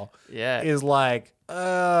war, is like,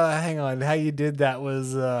 hang on, how you did that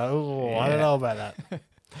was, I don't know about that.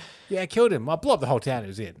 Yeah, I killed him. I blew up the whole town he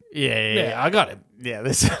was in. Yeah, I got him. Yeah,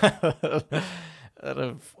 there's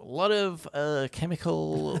a lot of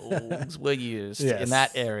chemicals were used in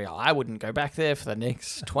that area. I wouldn't go back there for the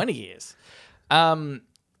next 20 years.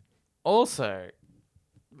 Also,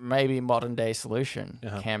 maybe modern day solution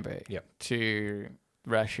can be to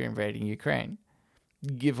Russia invading Ukraine.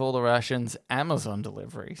 Give all the Russians Amazon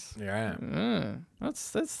deliveries. Yeah.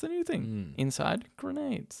 That's the new thing. Inside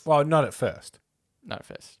grenades. Well, not at first. Not at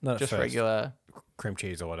first. Not just at first. Regular cream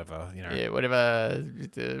cheese or whatever, Yeah, whatever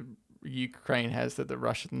the Ukraine has that the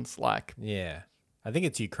Russians like. Yeah. I think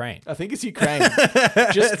it's Ukraine. I think it's Ukraine.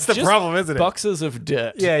 It's the problem, isn't it? Boxes of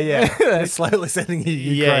dirt. Yeah. They're slowly sending you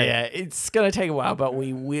Ukraine. Yeah. It's going to take a while, but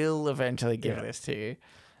we will eventually give this to you.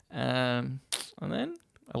 And then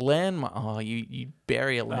a landmine. Oh, you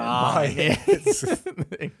bury a landmine.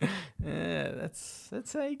 Yeah,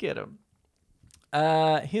 that's how you get them.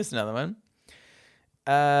 Here's another one.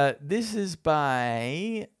 This is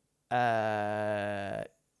by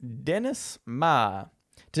Dennis Ma.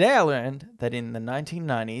 Today I learned that in the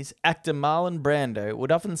 1990s, actor Marlon Brando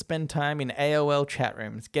would often spend time in AOL chat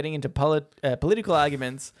rooms getting into political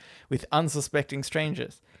arguments with unsuspecting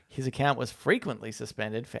strangers. His account was frequently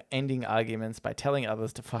suspended for ending arguments by telling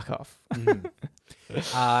others to fuck off.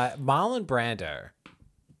 Marlon Brando,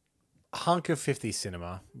 hunk of 50s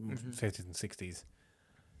cinema, 50s and 60s.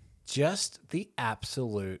 Just the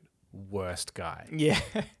absolute worst guy. Yeah.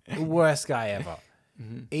 Worst guy ever.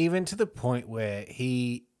 Even to the point where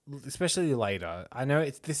he, especially later, I know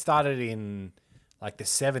this started in like the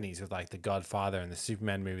 70s with like The Godfather and the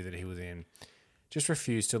Superman movie that he was in, just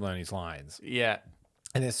refused to learn his lines. Yeah.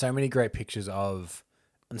 And there's so many great pictures of,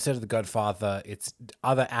 instead of The Godfather, it's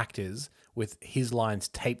other actors with his lines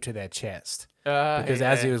taped to their chest. Because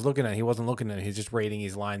as he was looking at it, he wasn't looking at it, he was just reading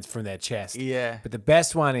his lines from their chest. Yeah. But the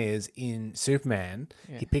best one is in Superman,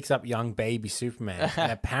 he picks up young baby Superman,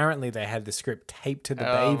 and apparently they had the script taped to the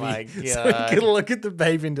Oh baby. my So he God. could look at the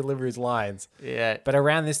baby and deliver his lines. Yeah. But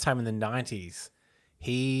around this time in the 90s,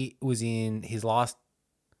 he was in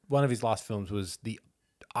one of his last films was The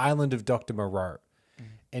Island of Dr. Moreau.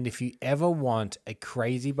 And if you ever want a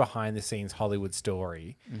crazy behind the scenes Hollywood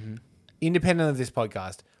story, independent of this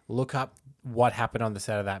podcast, look up what happened on the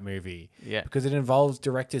set of that movie. Yeah. Because it involves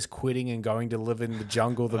directors quitting and going to live in the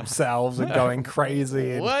jungle themselves and going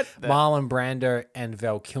crazy. And What the- Marlon Brando and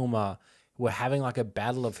Val Kilmer were having like a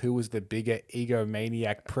battle of who was the bigger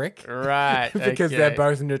egomaniac prick. Right. Because okay. they're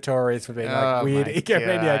both notorious for being like Oh weird my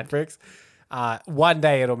egomaniac God. pricks. One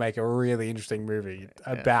day it'll make a really interesting movie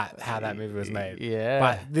about how that movie was made. Yeah.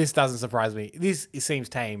 But this doesn't surprise me. This seems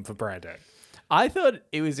tame for Brando. I thought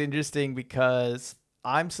it was interesting because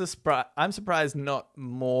I'm surprised not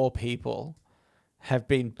more people have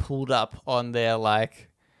been pulled up on their like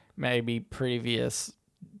maybe previous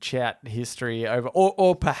chat history over,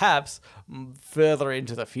 or perhaps further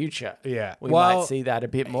into the future. Yeah. We Well, might see that a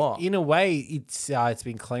bit more. In a way, it's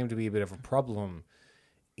been claimed to be a bit of a problem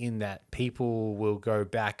in that people will go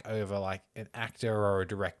back over like an actor or a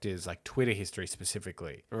director's like Twitter history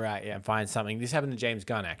specifically. Right, yeah. And find something. This happened to James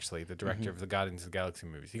Gunn, actually, the director of the Guardians of the Galaxy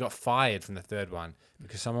movies. He got fired from the third one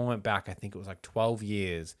because someone went back, I think it was like 12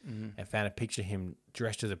 years, and found a picture of him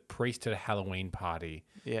dressed as a priest at a Halloween party.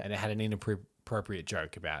 Yeah. And it had an inappropriate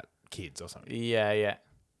joke about kids or something. Yeah, yeah.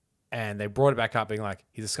 And they brought it back up being like,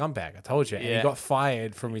 he's a scumbag, I told you. And he Yeah. got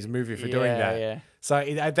fired from his movie for doing that. Yeah. So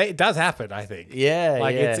it does happen, I think. Yeah,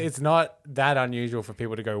 Like yeah. it's not that unusual for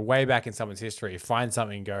people to go way back in someone's history, find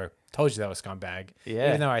something and go, told you that was scumbag. Yeah.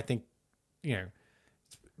 Even though I think, you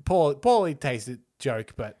know, poorly tasted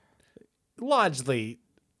joke, but largely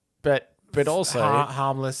But also,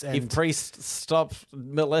 harmless and if priests stopped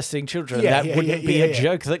molesting children, Yeah, that yeah, wouldn't yeah, be yeah, a yeah.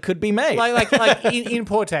 joke that could be made. like in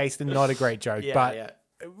poor taste and not a great joke, but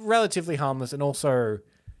relatively harmless. And also,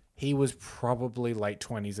 he was probably late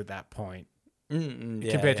 20s at that point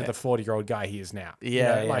compared to the 40-year-old guy he is now.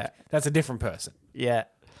 Yeah, Like yeah. that's a different person. Yeah.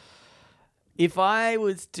 If I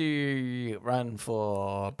was to run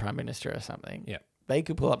for Prime Minister or something, Yeah. they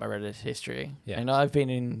could pull up my Reddit history. Yeah. And I've been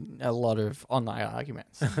in a lot of online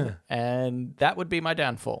arguments. And that would be my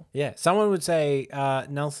downfall. Yeah. Someone would say,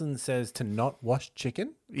 Nelson says to not wash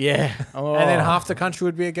chicken, Yeah. Oh. and then half the country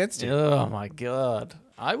would be against you. Oh my God.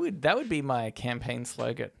 That would be my campaign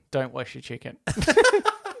slogan. Don't wash your chicken.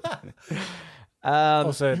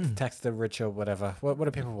 Also, tax the rich or whatever. What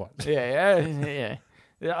do people want? Yeah.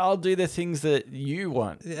 I'll do the things that you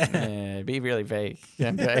want. Yeah, be really vague.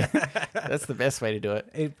 Okay. That's the best way to do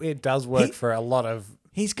it. It does work for a lot of.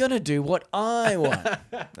 He's going to do what I want.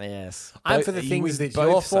 Yes. I'm for the things that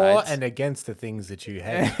you're for and against the things that you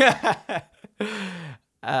hate.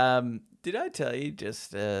 Did I tell you,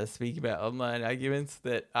 just speaking about online arguments,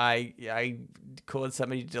 that I caused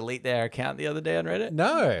somebody to delete their account the other day on Reddit?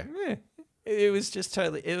 No. Yeah. It was just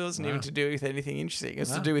totally, it wasn't even to do with anything interesting. It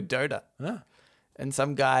was to do with Dota. Ah. And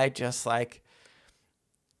some guy just like,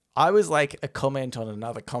 I was like a comment on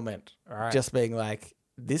another comment, Right. just being like,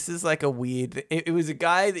 this is like a weird, it was a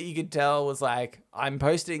guy that you could tell was like, I'm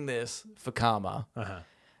posting this for karma. Uh-huh.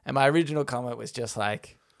 And my original comment was just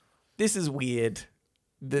like, this is weird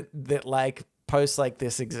that like posts like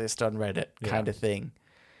this exist on Reddit kind of thing.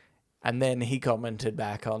 And then he commented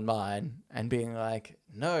back on mine and being like,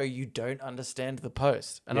 no, you don't understand the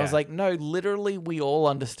post. And I was Yeah. like, no, literally we all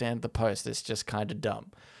understand the post. It's just kind of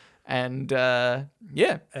dumb. And and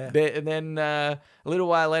then a little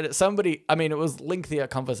while later, somebody, I mean, it was lengthier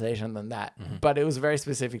conversation than that, but it was very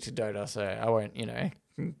specific to Dota. So I won't,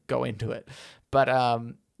 go into it. But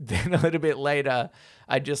then a little bit later,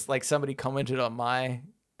 I just like somebody commented on my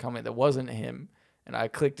comment that wasn't him. And I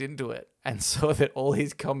clicked into it and saw that all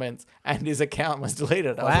his comments and his account was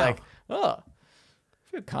deleted. I was Wow. like, oh,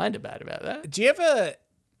 I feel kind of bad about that. Do you ever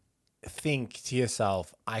think to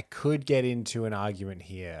yourself, I could get into an argument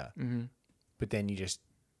here, but then you just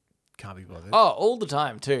can't be bothered? Oh, all the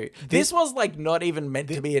time too. This was like not even meant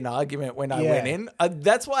to be an argument when I went in.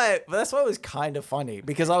 That's why it was kind of funny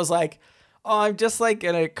because I was like, Oh, I'm just like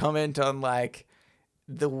gonna comment on like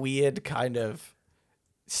the weird kind of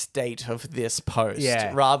state of this post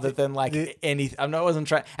rather than like any. I wasn't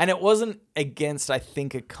trying, and it wasn't against. I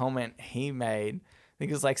think a comment he made. I think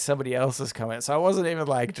it was like somebody else's comment, so I wasn't even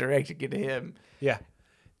like directing it to him. Yeah,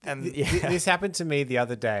 and this happened to me the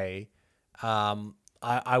other day.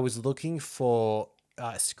 I was looking for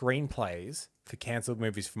screenplays for cancelled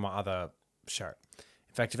movies for my other show.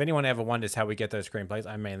 In fact, if anyone ever wonders how we get those screenplays,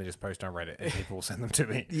 I mainly just post on Reddit and people will send them to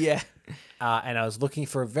me. Yeah. And I was looking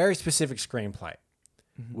for a very specific screenplay,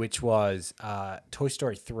 which was Toy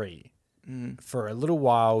Story 3. For a little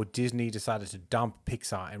while, Disney decided to dump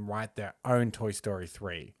Pixar and write their own Toy Story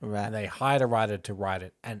 3. Right. And they hired a writer to write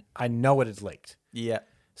it, and I know it had leaked. Yeah.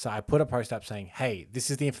 So I put a post up saying, hey,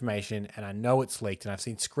 this is the information, and I know it's leaked, and I've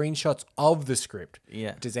seen screenshots of the script.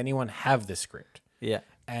 Yeah. Does anyone have the script? Yeah.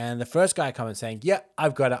 And the first guy commented saying, yeah,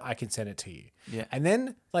 I've got it. I can send it to you. Yeah. And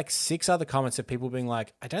then like 6 other comments of people being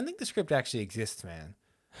like, I don't think the script actually exists, man.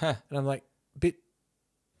 Huh. And I'm like, but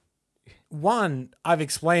one, I've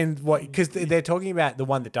explained what, because they're talking about the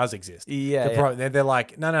one that does exist. Yeah. They're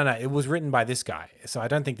like, no, it was written by this guy. So I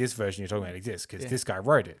don't think this version you're talking about exists because this guy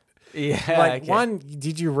wrote it. Yeah. Like, one,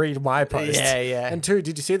 did you read my post? Yeah. And 2,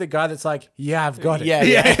 did you see the guy that's like, yeah, I've got it? Yeah.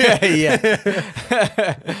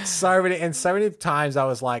 So many times I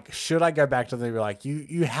was like, should I go back to them and be like,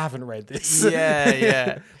 you haven't read this?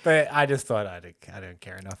 Yeah. But I just thought I don't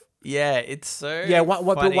care enough. Yeah, it's so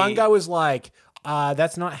But funny. one guy was like,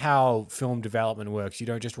 that's not how film development works. You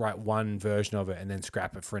don't just write one version of it and then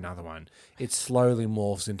scrap it for another one. It slowly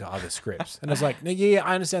morphs into other scripts. And I was like, no, yeah,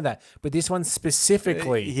 I understand that. But this one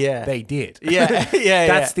specifically, they did. Yeah.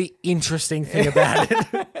 That's the interesting thing about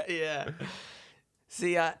it. Yeah.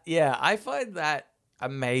 See, I find that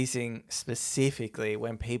amazing specifically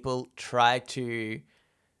when people try to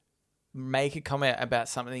make a comment about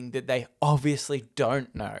something that they obviously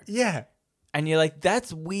don't know. Yeah. And you're like,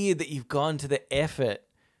 that's weird that you've gone to the effort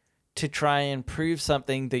to try and prove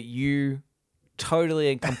something that you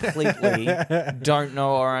totally and completely don't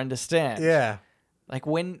know or understand. Yeah. Like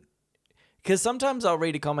because sometimes I'll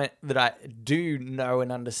read a comment that I do know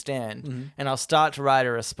and understand, and I'll start to write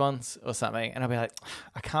a response or something, and I'll be like,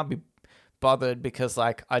 I can't be bothered because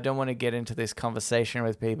like I don't want to get into this conversation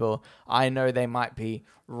with people. I know they might be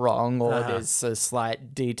wrong or there's a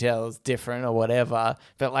slight details different or whatever,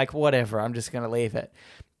 but like whatever, I'm just going to leave it.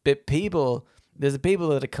 But there's people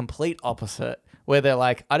that are complete opposite where they're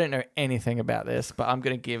like, I don't know anything about this, but I'm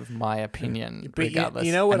going to give my opinion regardless.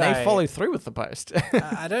 You know what, and they follow through with the post.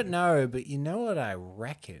 I don't know, but you know what I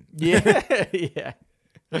reckon? Yeah.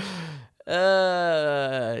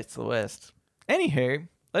 It's the worst. Anywho,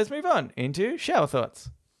 let's move on into shower thoughts.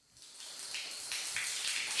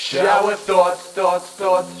 Shower thoughts, shower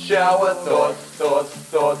thoughts, shower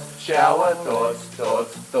thoughts, shower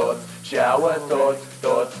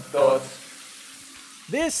thoughts.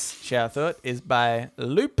 This shower thought is by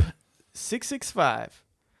Loop665.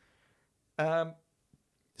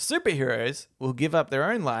 Superheroes will give up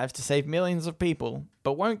their own lives to save millions of people,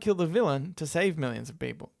 but won't kill the villain to save millions of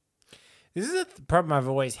people. This is a problem I've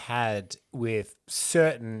always had with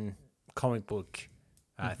certain comic book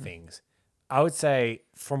things. I would say,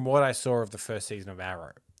 from what I saw of the first season of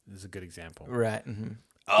Arrow, this is a good example. Right. Mm-hmm.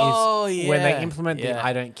 Oh, yeah. When they implement the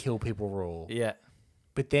I don't kill people rule. Yeah.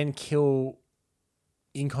 But then kill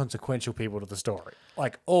inconsequential people to the story.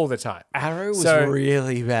 Like, all the time. Arrow was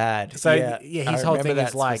really bad. So, his whole thing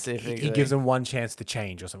is like, he gives them one chance to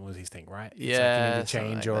change or something was his thing, right? Yeah. It's like, you need to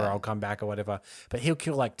change like or that. I'll come back or whatever. But he'll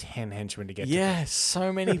kill like 10 henchmen to get to Yeah,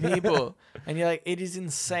 so many people. And you're like, it is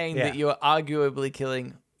insane that you're arguably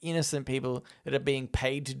killing innocent people that are being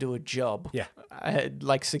paid to do a job. Yeah.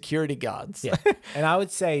 Like security guards. Yeah. And I would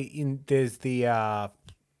say there's the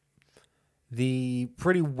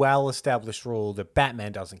pretty well-established rule that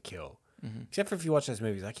Batman doesn't kill. Mm-hmm. Except for if you watch those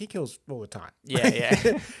movies, like he kills all the time.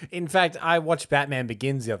 Yeah. In fact, I watched Batman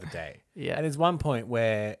Begins the other day. Yeah. And there's one point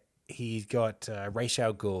where he's got Ra's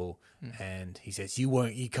al Ghul and he says, you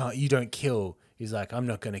don't kill. He's like, I'm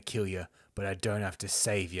not going to kill you, but I don't have to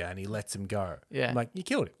save you. And he lets him go. Yeah. I'm like, you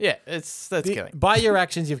killed him. Yeah, that's killing. By your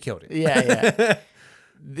actions, you've killed him. Yeah.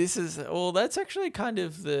 That's actually kind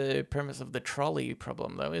of the premise of the trolley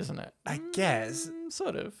problem, though, isn't it? I guess.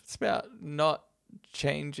 Sort of. It's about not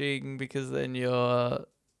changing because then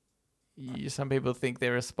some people think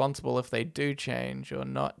they're responsible if they do change or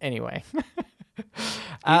not. Anyway.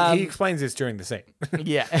 He explains this during the scene.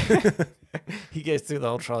 Yeah. He goes through the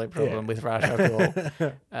whole trolley problem with Ra's al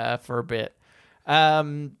Ghul for a bit.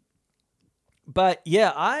 But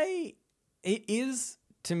yeah, it is,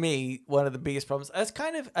 to me, one of the biggest problems. That's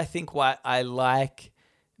kind of, I think, why I like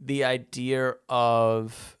the idea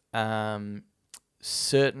of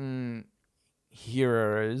certain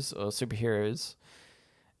heroes or superheroes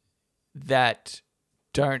that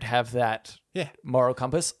don't have that Yeah. moral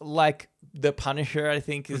compass, like the Punisher, I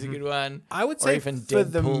think is a good one. I would Or say even for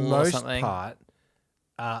the Deadpool or most something. part,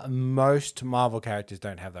 most Marvel characters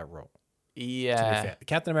don't have that role. To be Yeah, fair,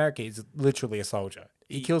 Captain America is literally a soldier.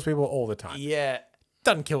 He kills people all the time. yeah,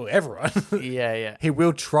 Doesn't kill everyone. yeah. He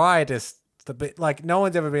will try to. Like no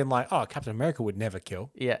one's ever been like, oh, Captain America would never kill.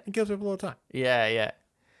 Yeah. He kills people all the time. Yeah.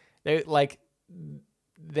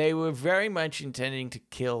 They were very much intending to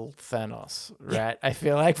kill Thanos, right? I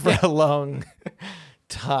feel like for a long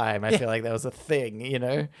time, I feel like that was a thing, you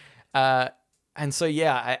know? And so,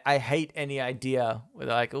 yeah, I hate any idea with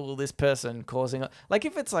like, oh, this person causing, like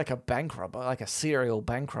if it's like a bank robber, like a serial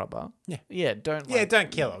bank robber. Yeah. Don't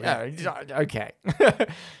kill him. Yeah. Okay.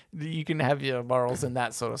 You can have your morals in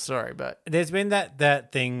that sort of story, but There's been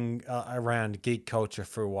that thing around geek culture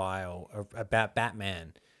for a while about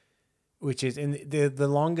Batman, which is in the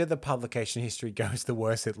longer the publication history goes, the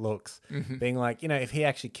worse it looks. Being like, if he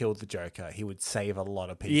actually killed the Joker, he would save a lot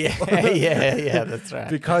of people. yeah, that's right.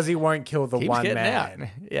 Because he won't kill the Keeps one getting man. out.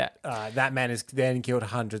 Yeah. That man has then killed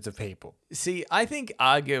hundreds of people. See, I think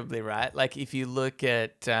arguably, right? Like if you look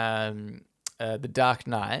at The Dark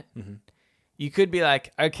Knight, you could be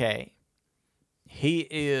like, okay,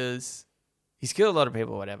 he's killed a lot of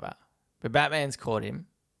people, whatever, but Batman's caught him,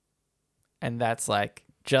 and that's like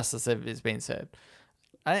justice is being served.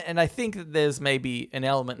 And I think that there's maybe an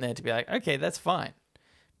element there to be like, okay, that's fine,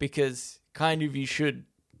 because kind of we should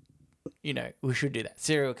do that.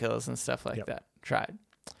 Serial killers and stuff like that. Tried.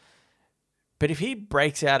 But if he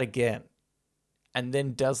breaks out again and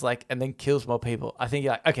then and then kills more people, I think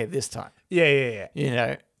you're like, okay, this time. Yeah.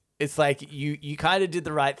 It's like you kind of did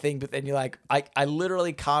the right thing, but then you're like, I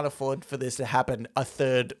literally can't afford for this to happen a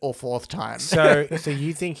third or fourth time. So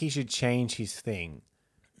you think he should change his thing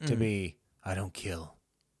to be, I don't kill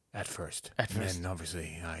at first. And then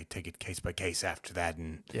obviously I take it case by case after that.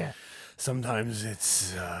 And sometimes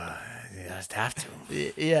it's, you just have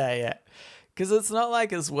to. Yeah. Because it's not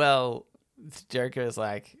like as well, Joker is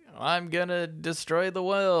like, I'm going to destroy the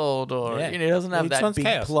world, or, he doesn't have that big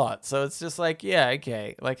chaos. plot. So it's just like, yeah,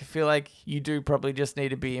 okay. Like, I feel like you do probably just need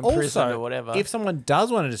to be in prison Also, or whatever. if someone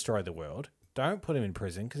does want to destroy the world, don't put him in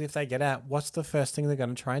prison, because if they get out, what's the first thing they're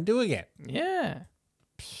going to try and do again? Yeah.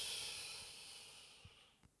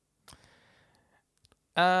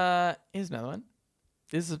 Here's another one.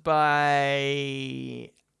 This is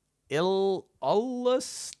by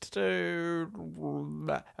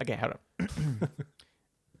Okay, hold on.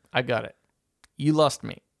 I got it. You lost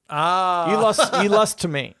me. Ah. You lost to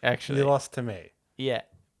me, actually. You lost to me. Yeah.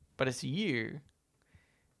 But it's you.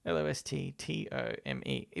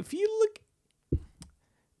 LOSTTOME. If you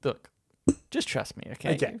look, just trust me,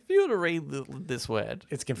 okay? Okay. If you were to read this word,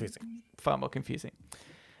 It's confusing. far more confusing.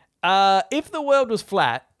 If the world was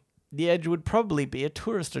flat, the Edge would probably be a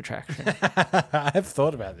tourist attraction. I've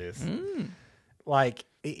thought about this. Like,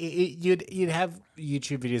 you'd have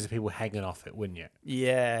YouTube videos of people hanging off it, wouldn't you?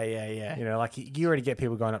 Yeah. Like you already get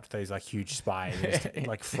people going up to those like huge spires,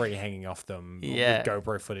 like free hanging off them Yeah. with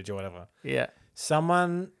GoPro footage or whatever. Yeah.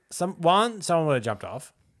 Someone would have jumped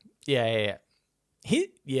off, Yeah.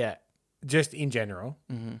 Yeah. just in general.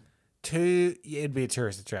 Mm-hmm. 2, it'd be a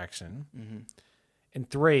tourist attraction. Mm-hmm. And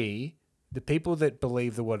 3, the people that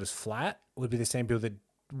believe the world is flat would be the same people that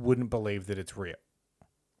wouldn't believe that it's real.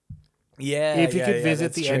 Yeah. If you could visit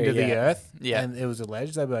that's the true, end of the earth and it was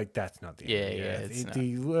alleged, they'd be like, that's not the end of the earth. it's not.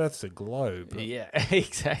 The earth's a globe. Yeah,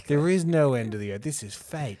 exactly. There is no end of the earth. This is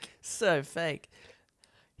fake. So fake.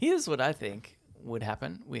 Here's what I think would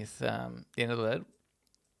happen with the end of the world.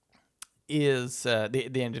 Is the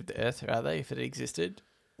end of the earth, rather, if it existed.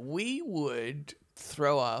 We would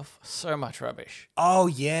throw off so much rubbish. Oh,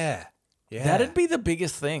 yeah. Yeah. That'd be the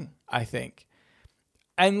biggest thing, I think.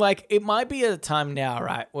 And like, it might be at a time now,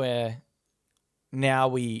 right, where now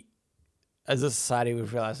we, as a society,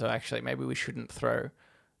 we've realized, oh, actually, maybe we shouldn't throw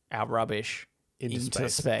our rubbish into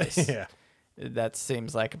space. Yeah. That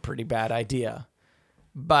seems like a pretty bad idea.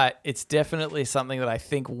 But it's definitely something that I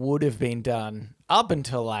think would have been done up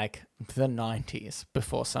until like the 90s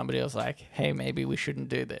before somebody was like, hey, maybe we shouldn't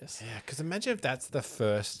do this. Yeah, because imagine if that's the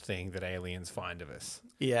first thing that aliens find of us.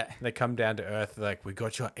 Yeah. They come down to Earth like, we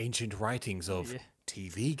got your ancient writings of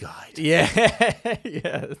TV Guide. Yeah.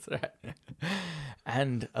 Yeah, that's right.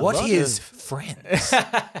 And What is Friends?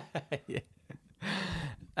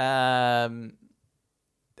 I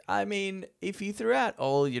mean, if you threw out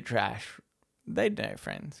all your trash, they'd know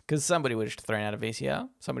friends because somebody would have thrown out a VCR.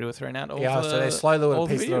 Somebody would have thrown out all Yeah, the, so they slowly would all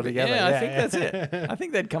have the pieced it all video- together. Yeah, I Yeah, think yeah. that's it. I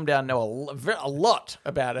think they'd come down and know a lot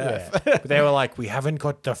about Yeah. Earth. But they were like, we haven't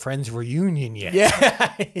got the Friends reunion yet.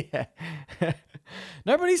 Yeah. Yeah.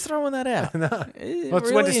 Nobody's throwing that out. No. Well, Well,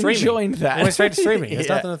 it's went to streaming. enjoying that. It went straight to streaming. There's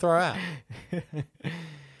Yeah. nothing to throw out.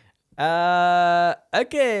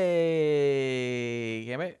 Okay.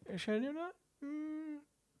 Yeah, wait, should I do that?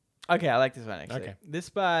 Okay, I like this one actually. Okay. This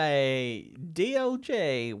by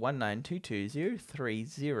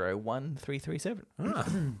DLJ192203013337. Ah.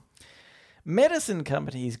 Medicine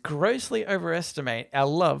companies grossly overestimate our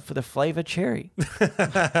love for the flavor cherry.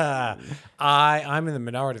 I'm in the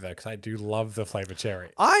minority though because I do love the flavor cherry.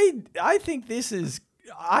 I think this is.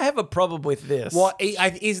 I have a problem with this. Well,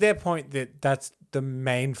 is their point that that's the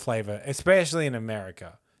main flavor, especially in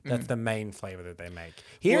America? That's the main flavor that they make.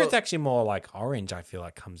 Here, Well- it's actually more like orange. I feel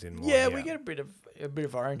like comes in more. Yeah, here. we get a bit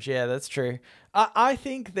of orange. Yeah, that's true. I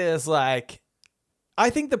think there's like, I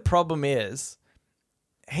think the problem is,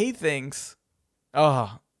 he thinks,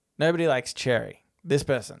 oh, nobody likes cherry. This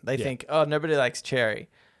person, they think, oh, nobody likes cherry.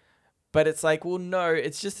 But it's like, well, no,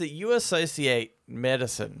 it's just that you associate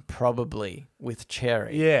medicine probably with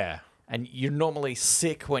cherry. Yeah. And you're normally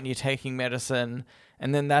sick when you're taking medicine.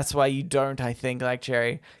 And then that's why you don't, I think, like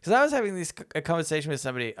cherry. Because I was having a conversation with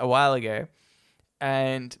somebody a while ago.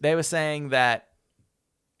 And they were saying that,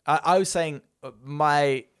 I was saying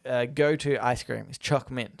my go-to ice cream is choc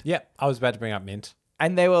mint. Yep. I was about to bring up mint.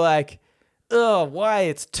 And they were like, oh, why?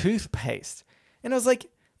 It's toothpaste. And I was like,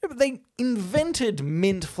 yeah, but they invented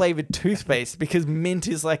mint flavored toothpaste because mint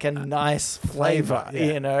is like a nice flavor,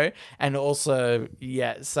 yeah. you know? And also,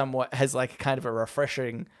 yeah, somewhat has like kind of a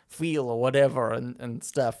refreshing feel or whatever and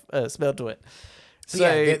stuff, smell to it.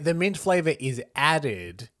 So, yeah, the mint flavor is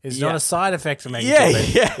added. It's not Yeah. a side effect of making Yeah, chocolate.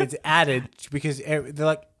 yeah. It's added because they're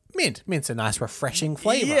like, mint. Mint's a nice, refreshing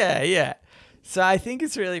flavor. yeah, yeah. So I think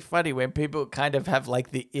it's really funny when people kind of have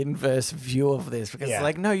like the inverse view of this because Yeah. it's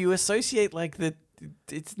like, no, you associate like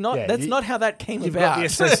it's not, Yeah, that's not how that came You've about. got the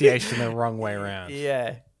association the wrong way around.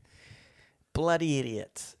 Yeah. Bloody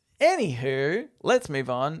idiots. Anywho, let's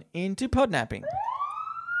move on into podnapping.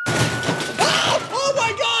 Oh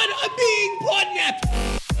my god, I'm being podnapped!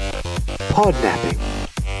 Podnapping.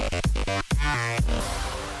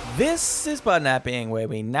 This is podnapping, where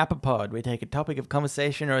we nap a pod. We take a topic of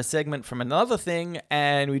conversation or a segment from another thing,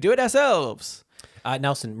 and we do it ourselves.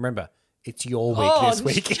 Nelson, remember, it's your week Oh, this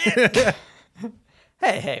week.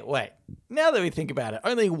 Hey, wait. Now that we think about it,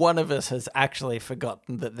 only one of us has actually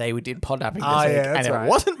forgotten that they did podnapping this Oh, week, yeah, and that's right. it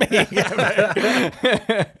wasn't me.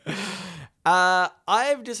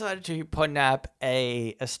 I've decided to podnap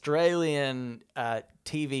a Australian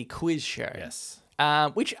TV quiz show. Yes.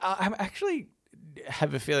 Which I'm actually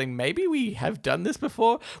have a feeling maybe we have done this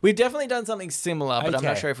before. We've definitely done something similar, but I'm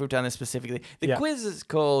not Okay. sure if we've done this specifically. The Yeah. quiz is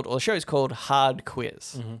called, or the show is called Hard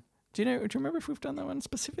Quiz. Do you remember if we've done that one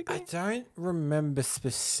specifically? I don't remember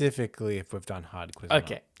specifically if we've done hard quiz. or not.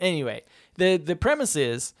 Okay. Anyway, the premise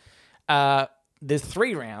is there's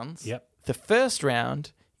 3 rounds. Yep. The first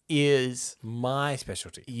round is My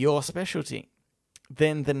specialty. your specialty.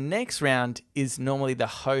 Then the next round is normally the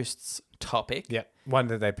host's topic. Yep. One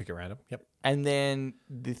that they pick at random. Yep. And then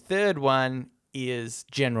the third one is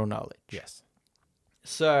general knowledge. Yes.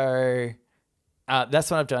 So that's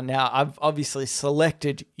what I've done. Now, I've obviously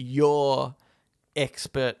selected your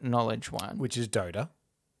expert knowledge one, Which is Dota.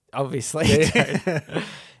 obviously,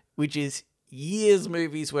 which is years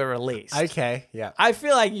movies were released. Okay. Yeah. I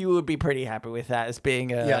feel like you would be pretty happy with that as being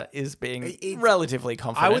Yeah. It's- relatively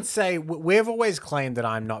confident. I would say we've always claimed that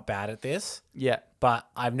I'm not bad at this, yeah. but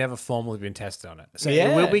I've never formally been tested on it. So Yeah.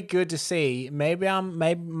 it will be good to see. Maybe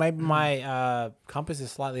my compass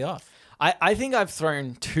is slightly off. I think I've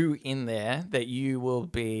thrown 2 in there that you will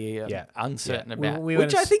be Yeah. uncertain Yeah. about, We went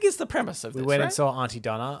which and I think is the premise of We this, went right? and saw Auntie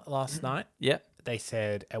Donna last night. Yeah. They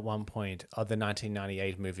said at one point of the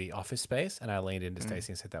 1998 movie Office Space, and I leaned into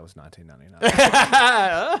Stacey and said that was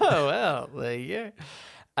 1999. Oh, well, there you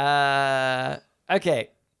go. Okay.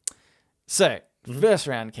 So, first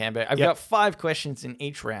round, Cambo. I've Yep. got 5 questions in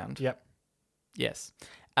each round. Yep. Yes.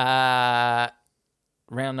 Round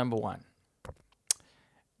number 1.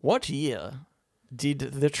 What year did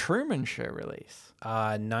The Truman Show release?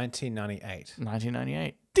 1998.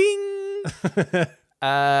 1998. Ding!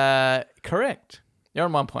 Correct. You're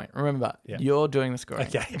on 1 point. Remember, Yeah. you're doing the scoring.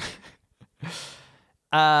 Okay.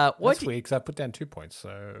 What That's weird because I put down 2 points. So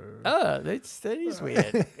Oh, that is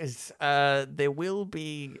weird. There will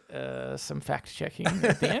be some fact checking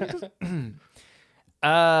at the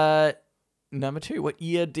end. Number 2. What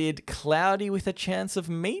year did Cloudy with a Chance of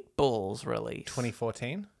Meatballs release?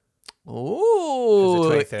 2014. Ooh,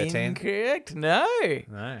 2013? incorrect. No.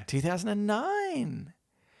 No. 2009.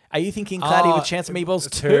 Are you thinking Cloudy with Chance of Meatballs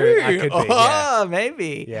 2? I could be, Oh, yeah.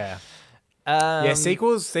 maybe. Yeah. Um,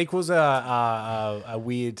 Sequels are a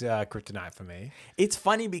weird kryptonite for me. It's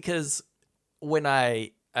funny because when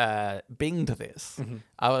I binged this,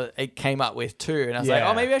 it came up with 2, and I was like, Yeah.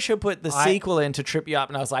 oh, maybe I should put the sequel in to trip you up.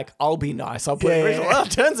 And I was like, I'll be nice. I'll put Yeah, the original. yeah. Well,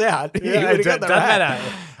 it turns out you Yeah, would it have got doesn't that right.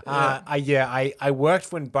 matter. I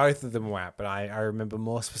worked when both of them were out, but I remember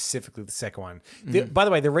more specifically the second one. By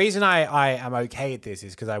the way, the reason I am okay at this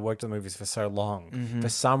is because I worked on movies for so long. For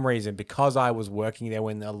some reason, because I was working there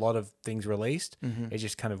when a lot of things released, it's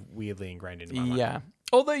just kind of weirdly ingrained into my mind. Yeah.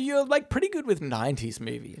 Although you're like pretty good with 90s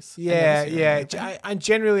movies. Yeah. And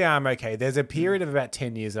generally, I'm okay. There's a period of about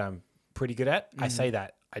 10 years that I'm pretty good at. I say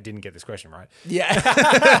that. I didn't get this question right.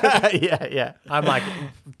 Yeah. yeah. I'm like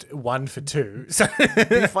 1 for 2. So It'd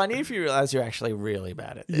be funny if you realize you're actually really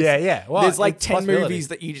bad at this. yeah. Well, There's like it's 10 possibility. movies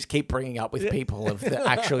that you just keep bringing up with people of the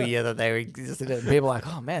actual year that they existed. And people are like,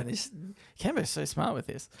 oh man, this Cambo's so smart with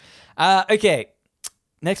this. Okay.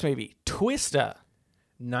 Next movie, Twister.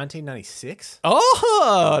 1996.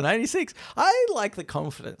 Oh, 96. I like the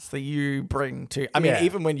confidence that you bring to. I mean, Yeah.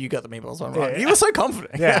 even when you got the meatballs one right, Yeah. you were so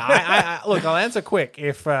confident. Yeah, I look. I'll answer quick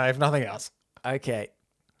if nothing else. Okay.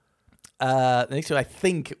 The next one I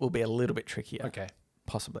think will be a little bit trickier. Okay.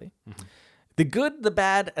 Possibly. The Good, the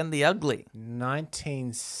Bad, and the Ugly.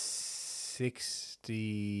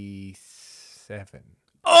 1967.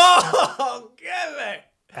 Oh, damn it.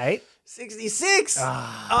 8. 66.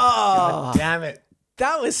 God damn it!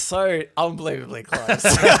 That was so unbelievably close.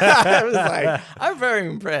 I was like, I'm very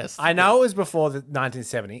impressed. I know it was before the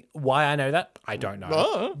 1970. Why I know that, I don't know.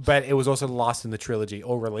 Oh. But it was also the last in the trilogy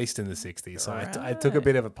or released in the 60s. So I took a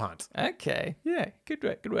bit of a punt. Okay. Yeah. Good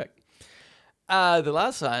work. Good work. The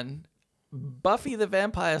last one, Buffy the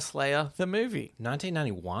Vampire Slayer, the movie.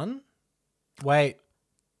 1991? Wait,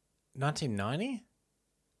 1990?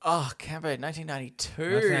 Oh, Cambo, 1992.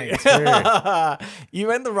 1992. You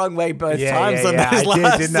went the wrong way both Yeah, times yeah, on yeah, those I did,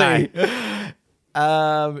 last didn't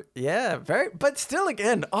two. Yeah, but still,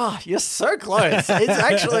 again, you're so close. It's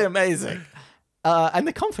actually amazing. And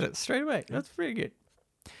the confidence straight away. That's pretty good.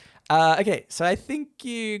 Okay, so I think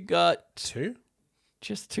you got 2?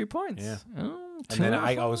 just 2 points. Yeah. Oh, And then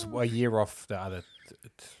I was a year off the other,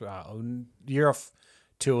 year off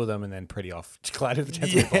 2 of them, and then pretty off. Glad of the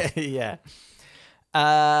chance. yeah.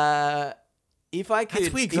 If I could,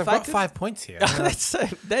 That's weird because if I've I got could, 5 points here.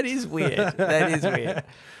 that is weird. That is weird.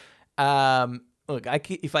 Look,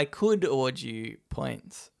 if I could award you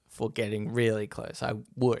points for getting really close, I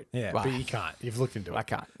would. Yeah, But but you can't. You've looked into I it.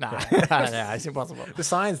 can't. No, no, it's impossible. The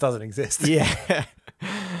science doesn't exist. Yeah.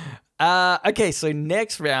 Okay, so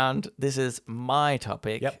next round, this is my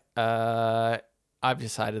topic. Yep. I've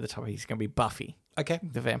decided the topic is going to be Buffy, Okay.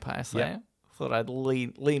 the Vampire Slayer. Thought I'd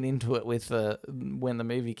lean into it with when the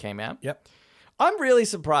movie came out. Yep. I'm really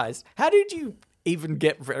surprised. How did you even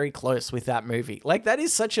get very close with that movie? Like, that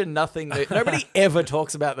is such a nothing. Nobody ever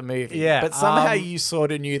talks about the movie. Yeah, But somehow you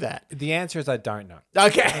sort of knew that. The answer is I don't know.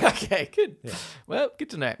 Okay, good. Well, good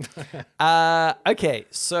to know. Okay,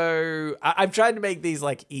 so I've tried to make these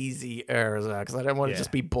like easy errors because I don't want to Yeah.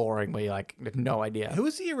 just be boring where you're like, no idea. Who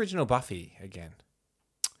was the original Buffy again?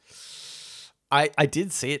 I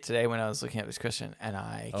did see it today when I was looking at this question, and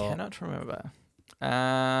I cannot remember.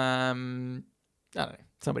 I don't know.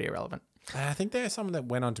 Somebody irrelevant. I think there's someone that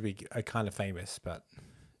went on to be kind of famous, but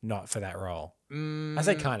not for that role. I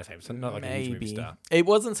say kind of famous, not like a huge movie Maybe. star. It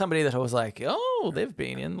wasn't somebody that I was like, oh, they've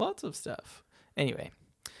been in lots of stuff. Anyway.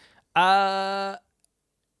 First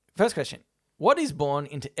question. What is born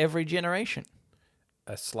into every generation?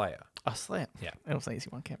 A Slayer. A Slayer. Yeah. That was an easy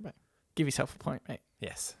one, Cambo. Give yourself a point, mate.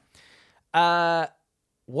 Yes.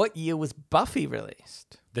 What year was Buffy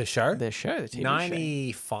released? The show? The show, the TV show.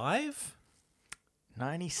 95?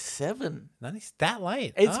 97. That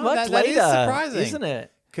late? It's much that later, is surprising. isn't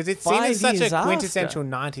it? Because it's seen 5 as such a years quintessential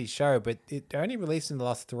 90s show, but it only released in the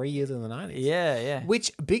last 3 years in the 90s. Yeah, yeah.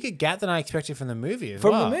 Which bigger gap than I expected from the movie as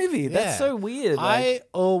From well. the movie. That's Yeah. so weird. I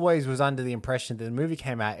always was under the impression that the movie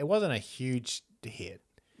came out, it wasn't a huge hit.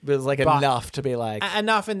 It was like but- enough to be like,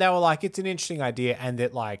 Enough, and they were like, it's an interesting idea, and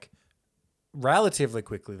that like relatively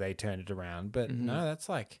quickly they turned it around. But no, that's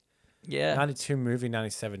like yeah. 92 movie,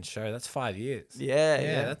 97 show. That's 5 years.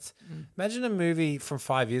 Yeah. That's imagine a movie from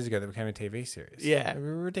 5 years ago that became a TV series. Yeah. It'd be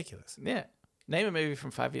ridiculous. Yeah. Name a movie from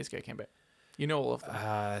 5 years ago, Cambo. You know all of them.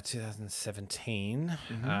 2017.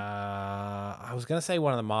 I was gonna say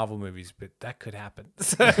one of the Marvel movies, but that could happen.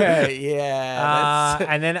 Yeah.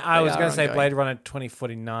 And then I they was are gonna say ongoing. Blade Runner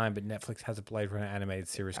 2049, but Netflix has a Blade Runner animated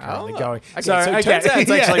series currently going. Okay, so it turns out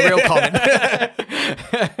it's actually real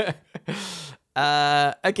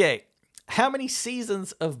common. Okay. How many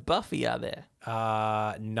seasons of Buffy are there?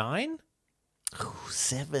 9, Ooh,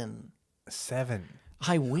 7. 7.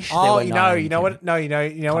 I wish there Oh, were you know 9. what? No, you know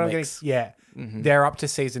what I'm getting. Comics. Yeah, they're up to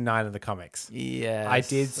season 9 of the comics. Yeah. I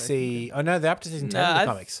did see. Oh no, they're up to season 10 of the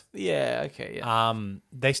comics. Yeah, okay, yeah.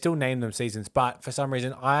 They still name them seasons, but for some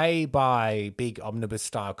reason, I buy big omnibus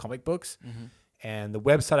style comic books, and the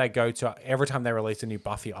website I go to every time they release a new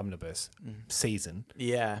Buffy omnibus season,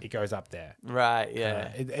 Yeah. it goes up there. Right,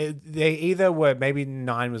 yeah. They either were maybe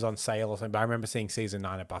 9 was on sale or something, but I remember seeing season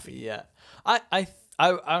 9 of Buffy. Yeah.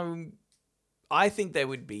 I think they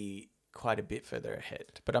would be quite a bit further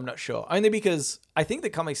ahead, but I'm not sure. Only because I think the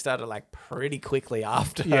comics started like pretty quickly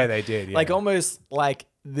after. Yeah, they did. Yeah. Like almost like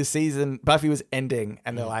the season Buffy was ending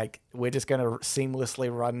and they're like, we're just going to seamlessly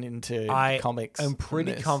run into comics. I'm from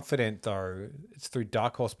pretty this. confident though, it's through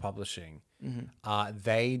Dark Horse Publishing.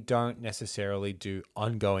 They don't necessarily do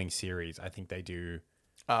ongoing series. I think they do.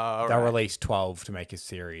 They'll release 12 to make a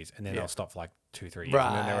series, and then they'll stop for like 2-3 years. and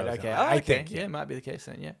then they'll Right, release okay. it. Oh, I okay. think. Yeah, it might be the case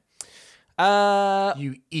then, yeah.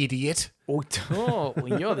 You idiot. Well,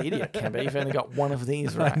 you're the idiot, Kemba. You've only got one of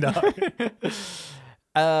these right.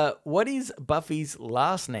 What is Buffy's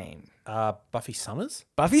last name? Buffy Summers?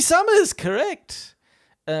 Buffy Summers, correct.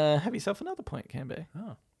 Have yourself another point, Kemba.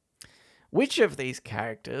 Oh. Which of these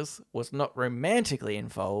characters was not romantically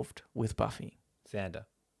involved with Buffy? Xander.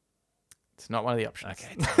 It's not one of the options.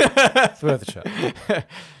 Okay. It's worth a shot.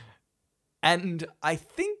 And I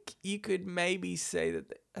think you could maybe say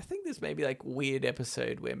that. I think there's maybe like weird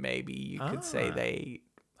episode where maybe you could say they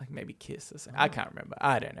like maybe kiss or something. I can't remember.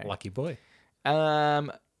 I don't know. Lucky boy.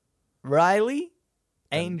 Riley,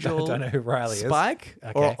 Angel, I don't know who Riley is. Spike,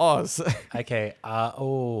 Okay. or Oz. Okay. I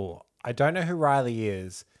don't know who Riley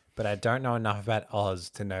is, but I don't know enough about Oz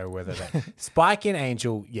to know whether that Spike and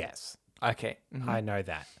Angel, yes. Okay. I know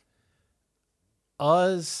that.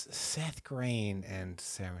 Oz, Seth Green, and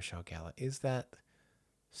Sarah Michelle Gellar. Is that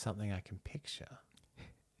something I can picture?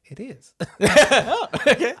 It is.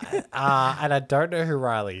 Okay. And I don't know who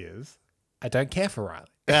Riley is. I don't care for Riley.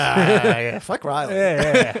 Yeah, fuck Riley.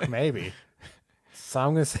 Yeah, maybe. So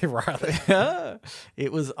I'm going to say Riley.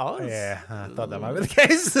 It was Oz. Yeah, I thought that might be the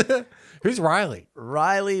case. Who's Riley?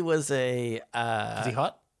 Riley was a. Is he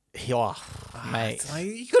hot? Mate.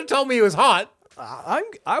 You could have told me he was hot.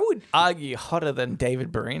 I would argue hotter than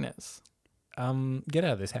David Boreanaz. Get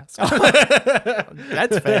out of this house.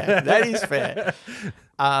 That's fair. That is fair.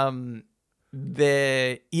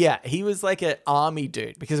 He was like an army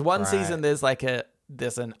dude because one season there's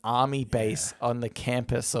an army base on the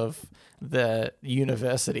campus of the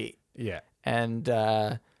university. Yeah. And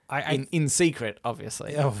in secret,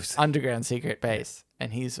 obviously. Underground secret base.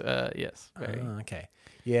 And he's yes. Very. Okay.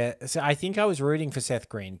 Yeah, so I think I was rooting for Seth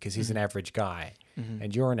Green because he's an average guy,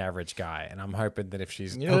 and you're an average guy, and I'm hoping that if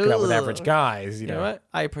she's hooking up with average guys, you know what?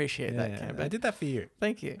 I appreciate that, Cam. I did that for you.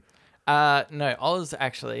 Thank you. No, Oz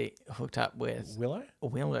actually hooked up with Willow,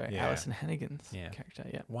 yeah. Alison Hannigan's character.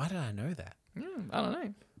 Yeah. Why did I know that? I don't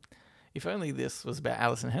know. If only this was about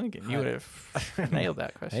Alison Hannigan, you would have nailed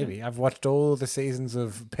that question. Maybe. I've watched all the seasons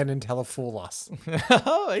of Penn and Teller Fool Us.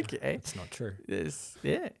 Oh, okay. It's not true.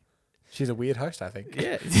 Yeah. She's a weird host, I think.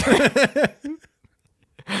 Yeah.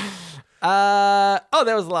 That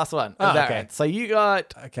was the last one. Okay. So you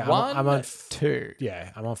got one, I'm on 2.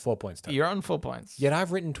 Yeah, I'm on 4 points. You're on 4 points. Yet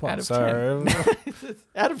I've written 12. Out of so 10.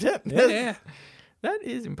 Out of 10. Yeah. That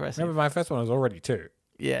is impressive. Remember, my first one was already 2.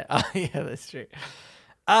 Yeah. Yeah, that's true.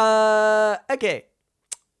 Okay.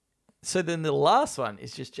 So then the last one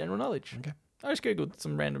is just general knowledge. Okay. I just Googled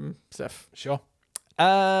some random stuff. Sure.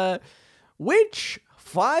 Which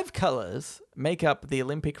 5 colors make up the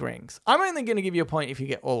Olympic rings? I'm only going to give you a point if you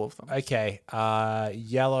get all of them. Okay.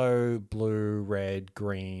 Yellow, blue, red,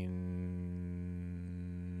 green,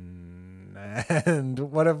 and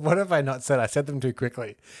what have I not said? I said them too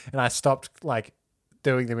quickly, and I stopped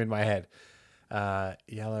doing them in my head.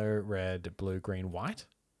 Yellow, red, blue, green, white.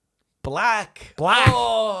 Black. Oh,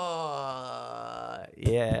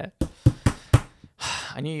 yeah.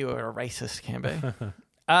 I knew you were a racist, Cambo.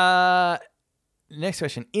 Next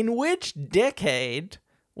question. In which decade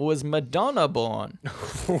was Madonna born?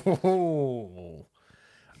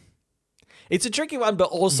 It's a tricky one, but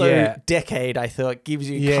also decade, I thought, gives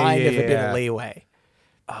you kind of a bit of leeway.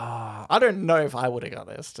 I don't know if I would have got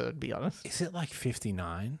this, to be honest. Is it like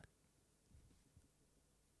 59?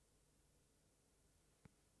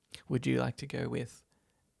 would you like to go with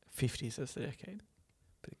 50s as the decade?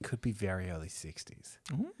 But it could be very early 60s.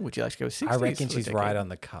 Would you like to go with 60s? I reckon for the she's decade? right on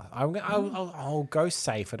the cusp. I'll go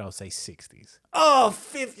safe and I'll say 60s. Oh,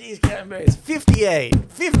 50s Canberra.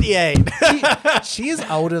 58. 58. She is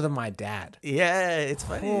older than my dad. Yeah, it's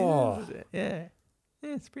funny. Oh. Isn't it? Yeah,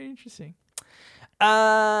 it's pretty interesting.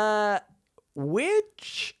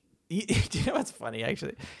 Which do you know what's funny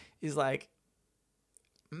actually? Is like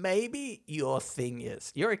maybe your thing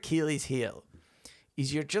is your Achilles heel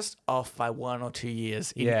is you're just off by 1 or 2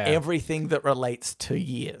 years in Yeah. everything that relates to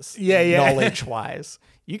years. Yeah. Knowledge wise,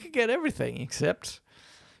 you could get everything except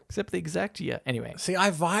the exact year. Anyway. See, I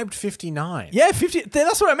vibed 59. Yeah, 50.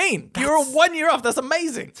 That's what I mean. You're 1 year off. That's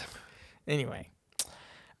amazing. Anyway,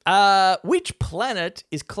 which planet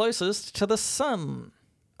is closest to the sun?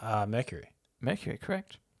 Mercury. Mercury,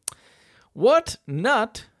 correct. What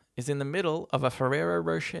nut is in the middle of a Ferrero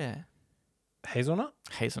Rocher? Hazelnut?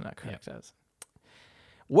 Hazelnut, correct. As.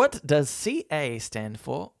 What does CA stand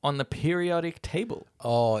for on the periodic table?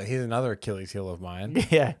 Oh, here's another Achilles heel of mine.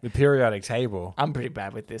 Yeah, The periodic table. I'm pretty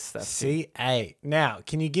bad with this stuff. too. CA. Now,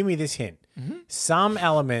 can you give me this hint? Some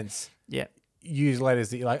elements Yeah, use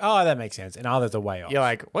letters that you're like, oh, that makes sense, and others are way off. you're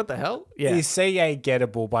like, what the hell? Yeah, Is CA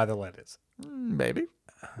gettable by the letters? maybe.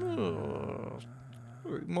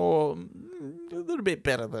 More, a little bit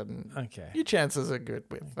better than. Okay. Your chances are good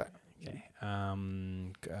with that. Okay.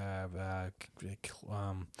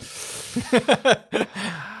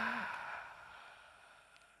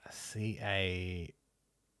 CA.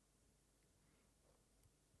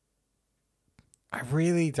 I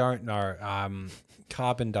really don't know.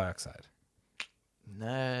 Carbon dioxide.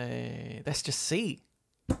 No, that's just C.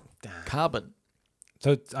 Damn. Carbon.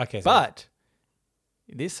 So okay. So, But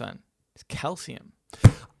this one is calcium.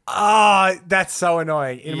 that's so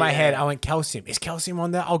annoying. In my head, Yeah. I went calcium. Is calcium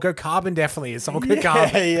on there? I'll go carbon. Definitely is. I'll go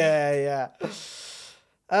carbon. yeah.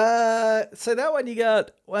 So that one you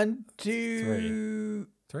got 1, 2.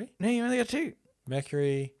 3. No, you only got 2.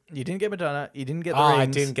 Mercury. You didn't get Madonna. You didn't get the I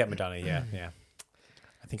rings. didn't get Madonna. Yeah.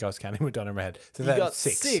 I think I was counting Madonna in my head. So You that's got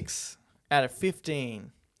 6. 6 out of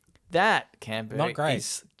 15. That Canberra Not great.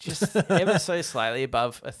 is just ever so slightly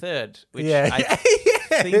above a third, which Yeah. I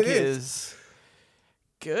think it is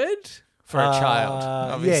good for a child.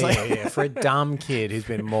 Obviously, Yeah. For a dumb kid who's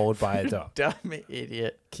been mauled by a dog. dumb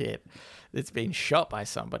idiot kid that's been shot by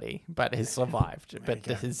somebody but has survived, but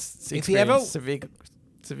has If you ever- experienced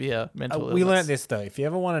severe mental illness. We learnt this though. If you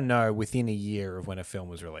ever want to know within a year of when a film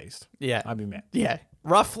was released, Yeah. I'd be mad. Yeah.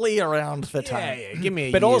 Roughly around the time. Yeah. Give me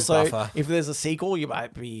a But year's also, buffer. if there's a sequel, you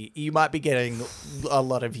might be getting a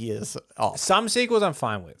lot of years off. Some sequels I'm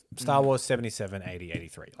fine with. Star Wars 77, 80,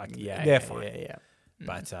 83. Like, they're fine. Yeah.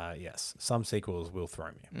 But yes, some sequels will throw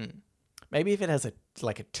me. Maybe if it has a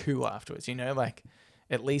 2 afterwards, like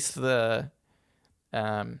at least the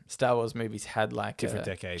Star Wars movies had like Different a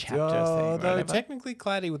decades. chapter thing. Though Right? technically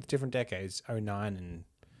cloudy with different decades, 09 and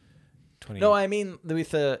 20. No, I mean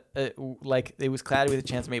with the it was Cloudy with a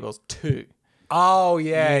Chance of Meatballs 2. Oh,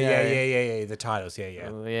 yeah. The titles, yeah. Yeah.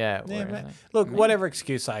 Yeah, whereas, man. Look, whatever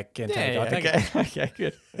excuse I can take, I'll take it. Okay,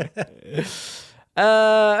 good.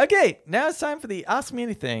 Okay, now it's time for the Ask Me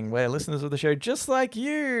Anything, where listeners of the show, just like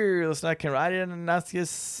you, listener, can write in and ask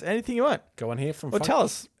us anything you want. Go on here from Or tell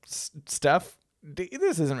us stuff.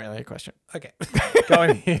 This isn't really a question. Okay.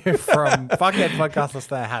 Going here from Fuckhead Podcast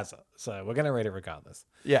listener Hazza. So we're going to read it regardless.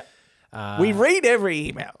 Yeah. We read every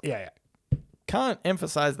email. Yeah. Can't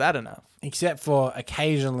emphasize that enough. Except for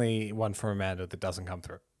occasionally one from Amanda that doesn't come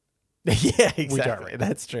through. Yeah, exactly. read.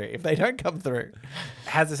 That's true. If they don't come through.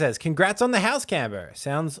 Hazza says, congrats on the house camber.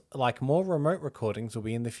 Sounds like more remote recordings will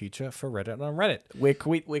be in the future for Reddit on Reddit. We're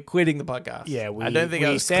quitting the podcast. Yeah, I don't think I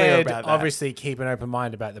we was clear said about that. obviously keep an open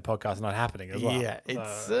mind about the podcast not happening as well. Yeah,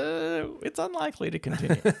 it's unlikely to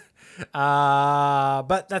continue.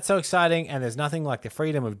 But that's so exciting, and there's nothing like the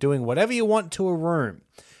freedom of doing whatever you want to a room.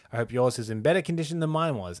 I hope yours is in better condition than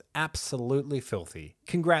mine was. Absolutely filthy.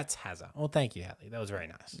 Congrats, Hazza. Well, thank you, Hadley. That was very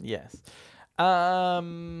nice. Yes.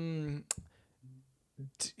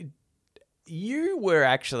 You were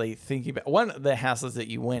actually thinking about one of the houses that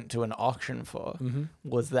you went to an auction for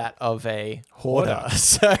was that of a hoarder.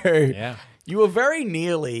 So Yeah. you were very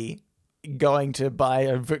nearly going to buy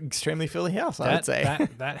an extremely filthy house, I would say.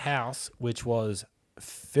 That house, which was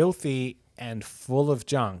filthy and full of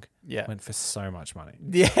junk, Yeah. went for so much money.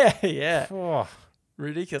 Yeah. Oh,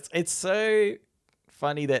 Ridiculous. It's so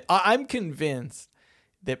funny that I'm convinced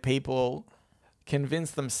that people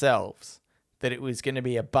convince themselves that it was going to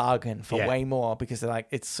be a bargain for Yeah. way more because they're like,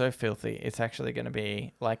 it's so filthy. It's actually going to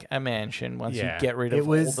be like a mansion once you Yeah. get rid It of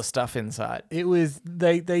all was- the stuff inside. It was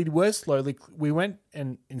they were slowly. We went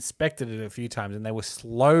and inspected it a few times, and they were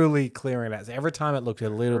slowly clearing it out. So every time it looked a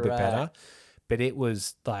little bit Right. better, but it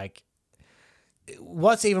was like.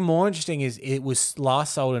 What's even more interesting is it was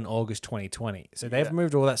last sold in August 2020. So they've Yeah.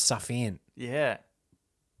 moved all that stuff in. Yeah.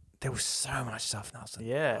 There was so much stuff, Nelson.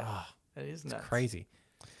 Yeah. Oh, That is nuts. crazy.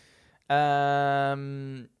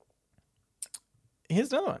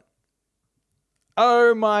 Here's another one.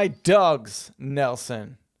 Oh my dogs,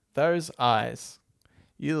 Nelson. Those eyes.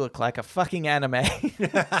 You look like a fucking anime.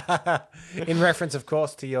 In reference, of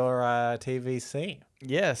course, to your TVC.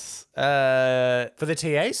 Yes. For the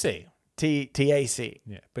TAC. TAC.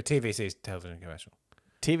 Yeah. But TVC is television commercial.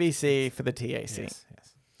 TVC for the TAC. Yes.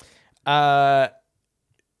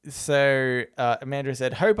 So Amanda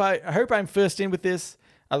said, I hope I'm first in with this.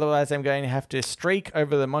 Otherwise, I'm going to have to streak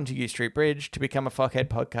over the Montague Street Bridge to become a Fuckhead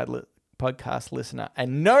podcast listener.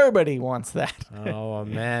 And nobody wants that. Oh,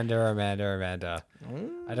 Amanda.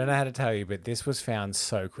 I don't know how to tell you, but this was found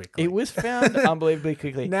so quickly. It was found unbelievably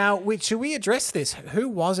quickly. Now, should we address this? Who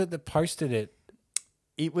was it that posted it?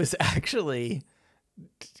 It was actually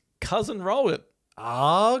Cousin Rowan.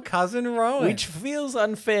 Oh, Cousin Rowan. Which feels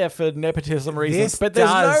unfair for nepotism reasons, This but there's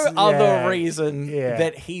does, no other yeah, reason yeah.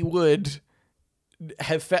 that he would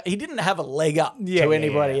have. He didn't have a leg up Yeah, to yeah,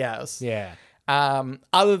 anybody yeah. else. Yeah.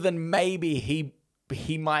 Other than maybe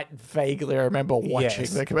he might vaguely remember watching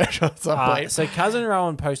Yes. the commercial at some point. So Cousin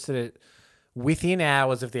Rowan posted it within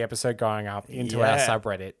hours of the episode going up into our Yeah.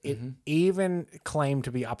 subreddit. It even claimed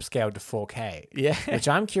to be upscaled to 4K. Yeah. Which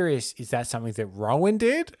I'm curious, is that something that Rowan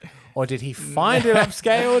did? Or did he find it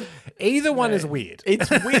upscaled? Either one is weird. It's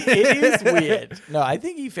weird. It is weird. No, I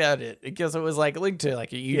think he found it because it was like linked to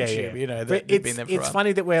like a YouTube. You know, but that been there for it's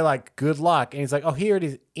funny that we're like, good luck. And he's like, oh, here it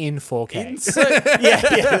is in 4K. So, yeah,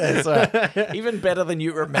 that's right. Even better than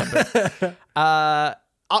you remember.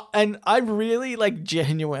 And I really like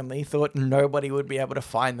genuinely thought nobody would be able to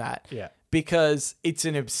find that. Yeah. Because it's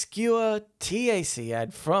an obscure TAC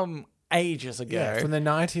ad from ages ago. Yeah, from the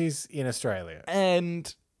 90s in Australia.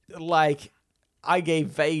 And like I gave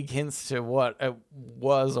vague hints to what it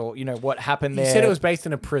was or, you know, what happened You there. said it was based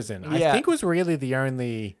in a prison. I Yeah. think it was really the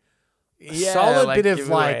only Yeah, solid bit of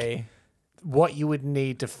giveaway. what you would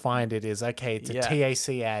need to find it is, okay, it's a Yeah.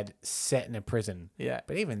 TAC ad set in a prison. Yeah.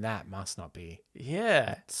 But even that must not be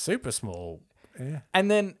Yeah. super small. Yeah. And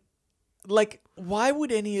then like why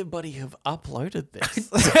would anybody have uploaded this?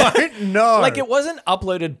 Don't know. Like it wasn't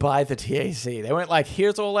uploaded by the TAC. They weren't like,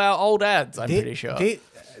 here's all our old ads, I'm pretty sure.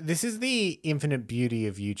 This is the infinite beauty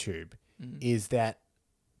of YouTube, is that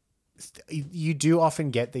you do often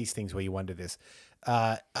get these things where you wonder this.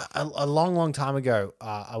 A long time ago,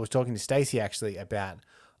 I was talking to Stacey actually about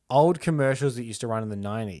old commercials that used to run in the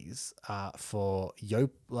 90s for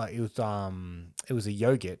like it was a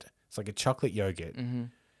yogurt. It's like a chocolate yogurt.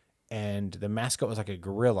 And the mascot was like a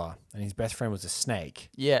gorilla, and his best friend was a snake.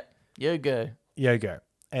 Yeah. Yogo. Yogo.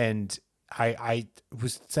 And I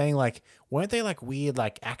was saying, like, weren't they like weird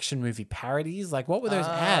like action movie parodies? Like, what were those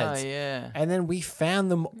ads? Yeah. And then we found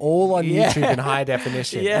them all on Yeah. YouTube in high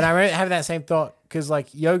definition. Yeah. And I remember having that same thought because like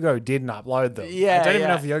Yogo didn't upload them. Yeah, I don't even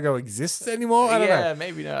know yeah. if Yogo exists anymore. I don't yeah, know.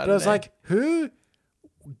 maybe not. But I was like, who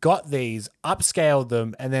got these, upscaled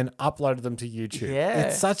them, and then uploaded them to YouTube? Yeah.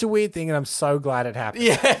 It's such a weird thing, and I'm so glad it happened.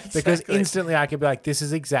 yeah, Because exactly. instantly I could be like, this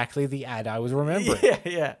is exactly the ad I was remembering. Yeah,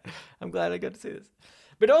 yeah. I'm glad I got to see this.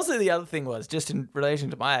 But also the other thing was, just in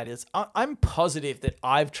relation to my ad, is I'm positive that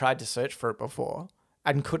I've tried to search for it before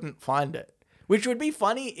and couldn't find it. Which would be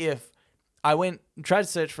funny if I tried to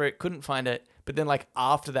search for it, couldn't find it, but then like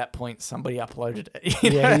after that point somebody uploaded it.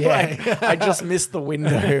 You Yeah, know? yeah. Like, I just missed the window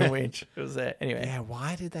in which it was there. Anyway. Yeah,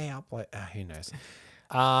 why did they upload? Who knows?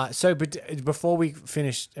 But before we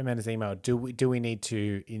finish Amanda's email, do we need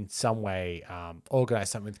to in some way organize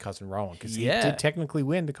something with Cousin Rowan, because he Yeah. did technically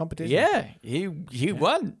win the competition? Yeah, he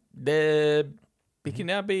won. He can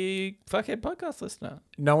now be Fuckhead podcast listener.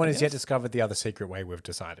 No one has yet discovered the other secret way we've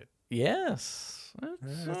decided. Yes.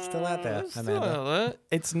 It's still out there, It's Amanda. still out there.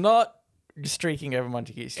 It's not streaking over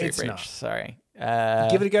Montague Street It's Bridge. not. Sorry.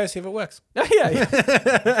 Give it a go, see if it works. Oh,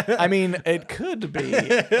 yeah. I mean, it could be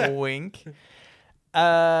a wink.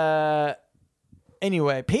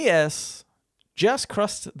 Anyway, P.S. Just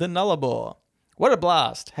crossed the Nullarbor. What a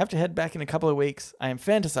blast. Have to head back in a couple of weeks. I am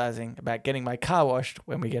fantasizing about getting my car washed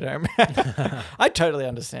when we get home. I totally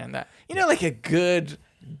understand that. You know, like a good,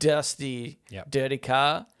 dusty, Yep. dirty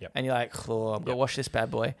car. Yep. And you're like, oh, I'm going to wash this bad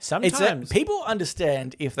boy. Sometimes- People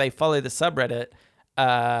understand if they follow the subreddit,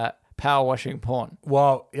 power washing porn.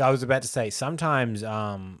 Well, I was about to say sometimes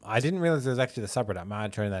I didn't realize there was actually the subreddit. I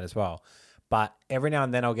might turn that as well. But every now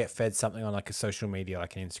and then I'll get fed something on like a social media,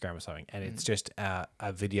 like an Instagram or something, and it's just a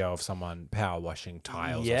video of someone power washing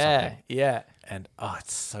tiles or something. Yeah. And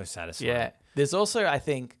it's so satisfying. Yeah. There's also, I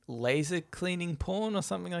think, laser cleaning porn or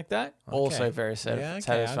something like that. Also very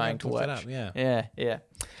satisfying to watch. Up, yeah. Yeah.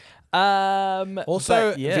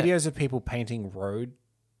 Also, but, yeah. videos of people painting road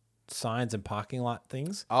signs and parking lot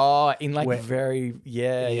things. Oh, in like Where- very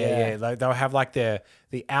Like they'll have like the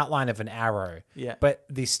outline of an arrow. Yeah. But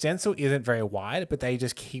the stencil isn't very wide, but they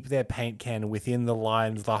just keep their paint can within the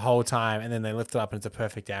lines the whole time, and then they lift it up and it's a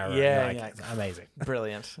perfect arrow. Yeah, And yeah. It's amazing.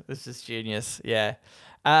 Brilliant. This is genius. Yeah.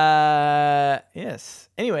 Yes.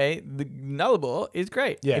 Anyway, the Nullarbor is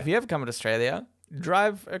great. Yeah. If you ever come to Australia,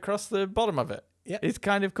 drive across the bottom of it. Yep. It's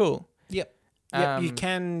kind of cool. Yep. Yeah, you Um,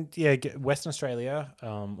 can get Western Australia,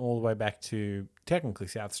 all the way back to technically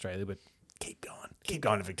South Australia, but keep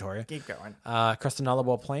going to Victoria. Keep going. Across the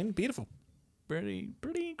Nullarbor Plain, beautiful. Pretty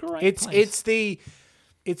great. It's place.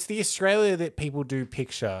 it's the Australia that people do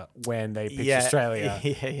picture when they picture Yeah. Australia.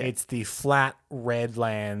 Yeah. It's the flat red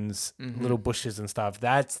lands, little bushes and stuff.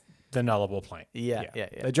 That's the Nullarbor Plain. Yeah.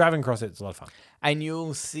 They're driving across it. It's a lot of fun. And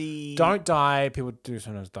you'll see. Don't die. People do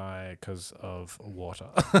sometimes die because of water,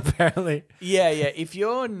 apparently. Yeah. If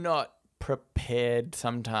you're not prepared,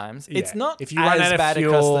 sometimes it's Yeah. not if you run as out of bad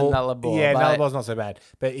fuel, across the Nullarbor. Yeah, but- Nullabor's not so bad.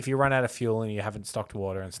 But if you run out of fuel and you haven't stocked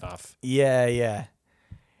water and stuff, Yeah.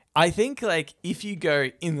 I think like if you go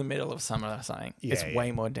in the middle of summer or something, it's Yeah.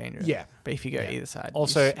 way more dangerous. Yeah. But if you go either side.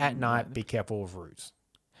 also it's- at night, be careful of routes.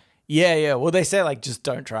 Yeah. Well, they say like just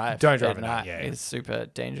don't drive. Don't drive at at night, night. yeah. It's super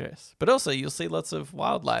dangerous. But also you'll see lots of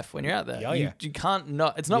wildlife when you're out there. Oh, yeah. You can't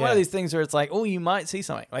not. It's not one of Yeah. these things where it's like, oh, you might see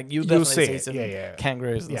something. Like you'll You'll definitely see see it. some Yeah.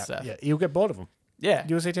 kangaroos and Yeah, stuff. yeah. You'll get bored of them. Yeah.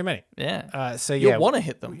 You'll see too many. So yeah, You'll want to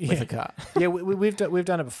hit them with a car. yeah, we've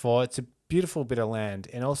done it before. It's a beautiful bit of land,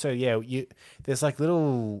 and also there's like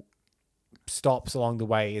little stops along the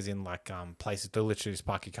way, as in like places to literally just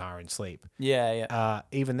park your car and sleep. Yeah.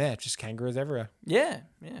 Even there, just kangaroos everywhere. Yeah.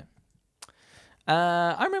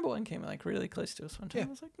 I remember one came like really close to us one time. Yeah. I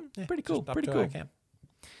was like, Yeah, pretty cool. just up Pretty to cool. our camp.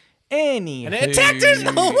 Anywho, And it attacked us!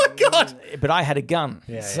 Oh my God! But I had a gun.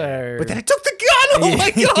 Yeah, So but then it took the gun. Oh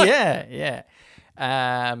my God! yeah.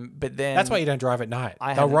 But then That's why you don't drive at night.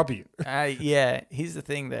 I They'll haven't- rob you. Yeah. Here's the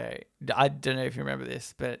thing, though. I don't know if you remember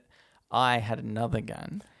this, but I had another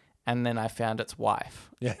gun, and then I found its wife,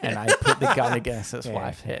 Yeah. and I put the gun against its Yeah.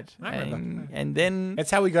 wife's head, I remember. and then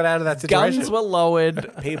That's how we got out of that situation. guns were lowered,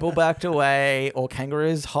 people backed away, or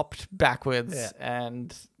kangaroos hopped backwards, Yeah.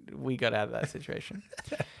 and we got out of that situation.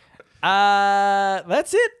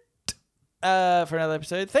 That's it. For another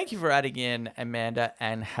episode. Thank you for writing in, Amanda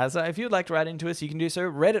and Hazza. If you'd like to write into us, you can do so.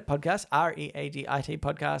 Reddit podcast, READIT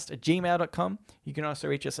podcast at gmail.com. You can also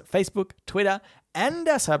reach us at Facebook, Twitter, and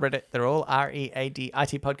our subreddit. They're all READIT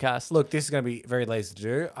podcast. Look, this is going to be very lazy to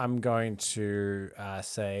do. I'm going to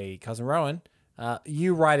say, Cousin Rowan,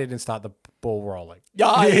 you write it and start the ball rolling.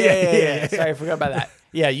 Oh, yeah. Sorry, I forgot about that.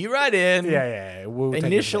 Yeah, you write in. Yeah. We'll take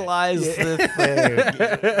it from there. Initialize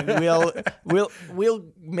the thing. We'll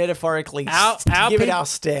metaphorically give it our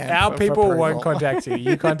stamp. Our of people approval. won't contact you.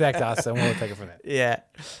 You contact us, and we'll take it from there. Yeah.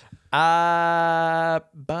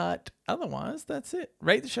 But otherwise, that's it.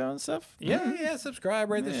 Rate the show and stuff. Yeah. Subscribe,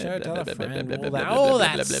 rate the show, tell a friend, all Blah, that, blah, all blah,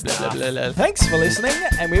 that blah, blah, blah, stuff. blah, blah. Thanks for listening,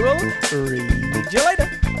 and we will read you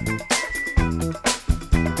later.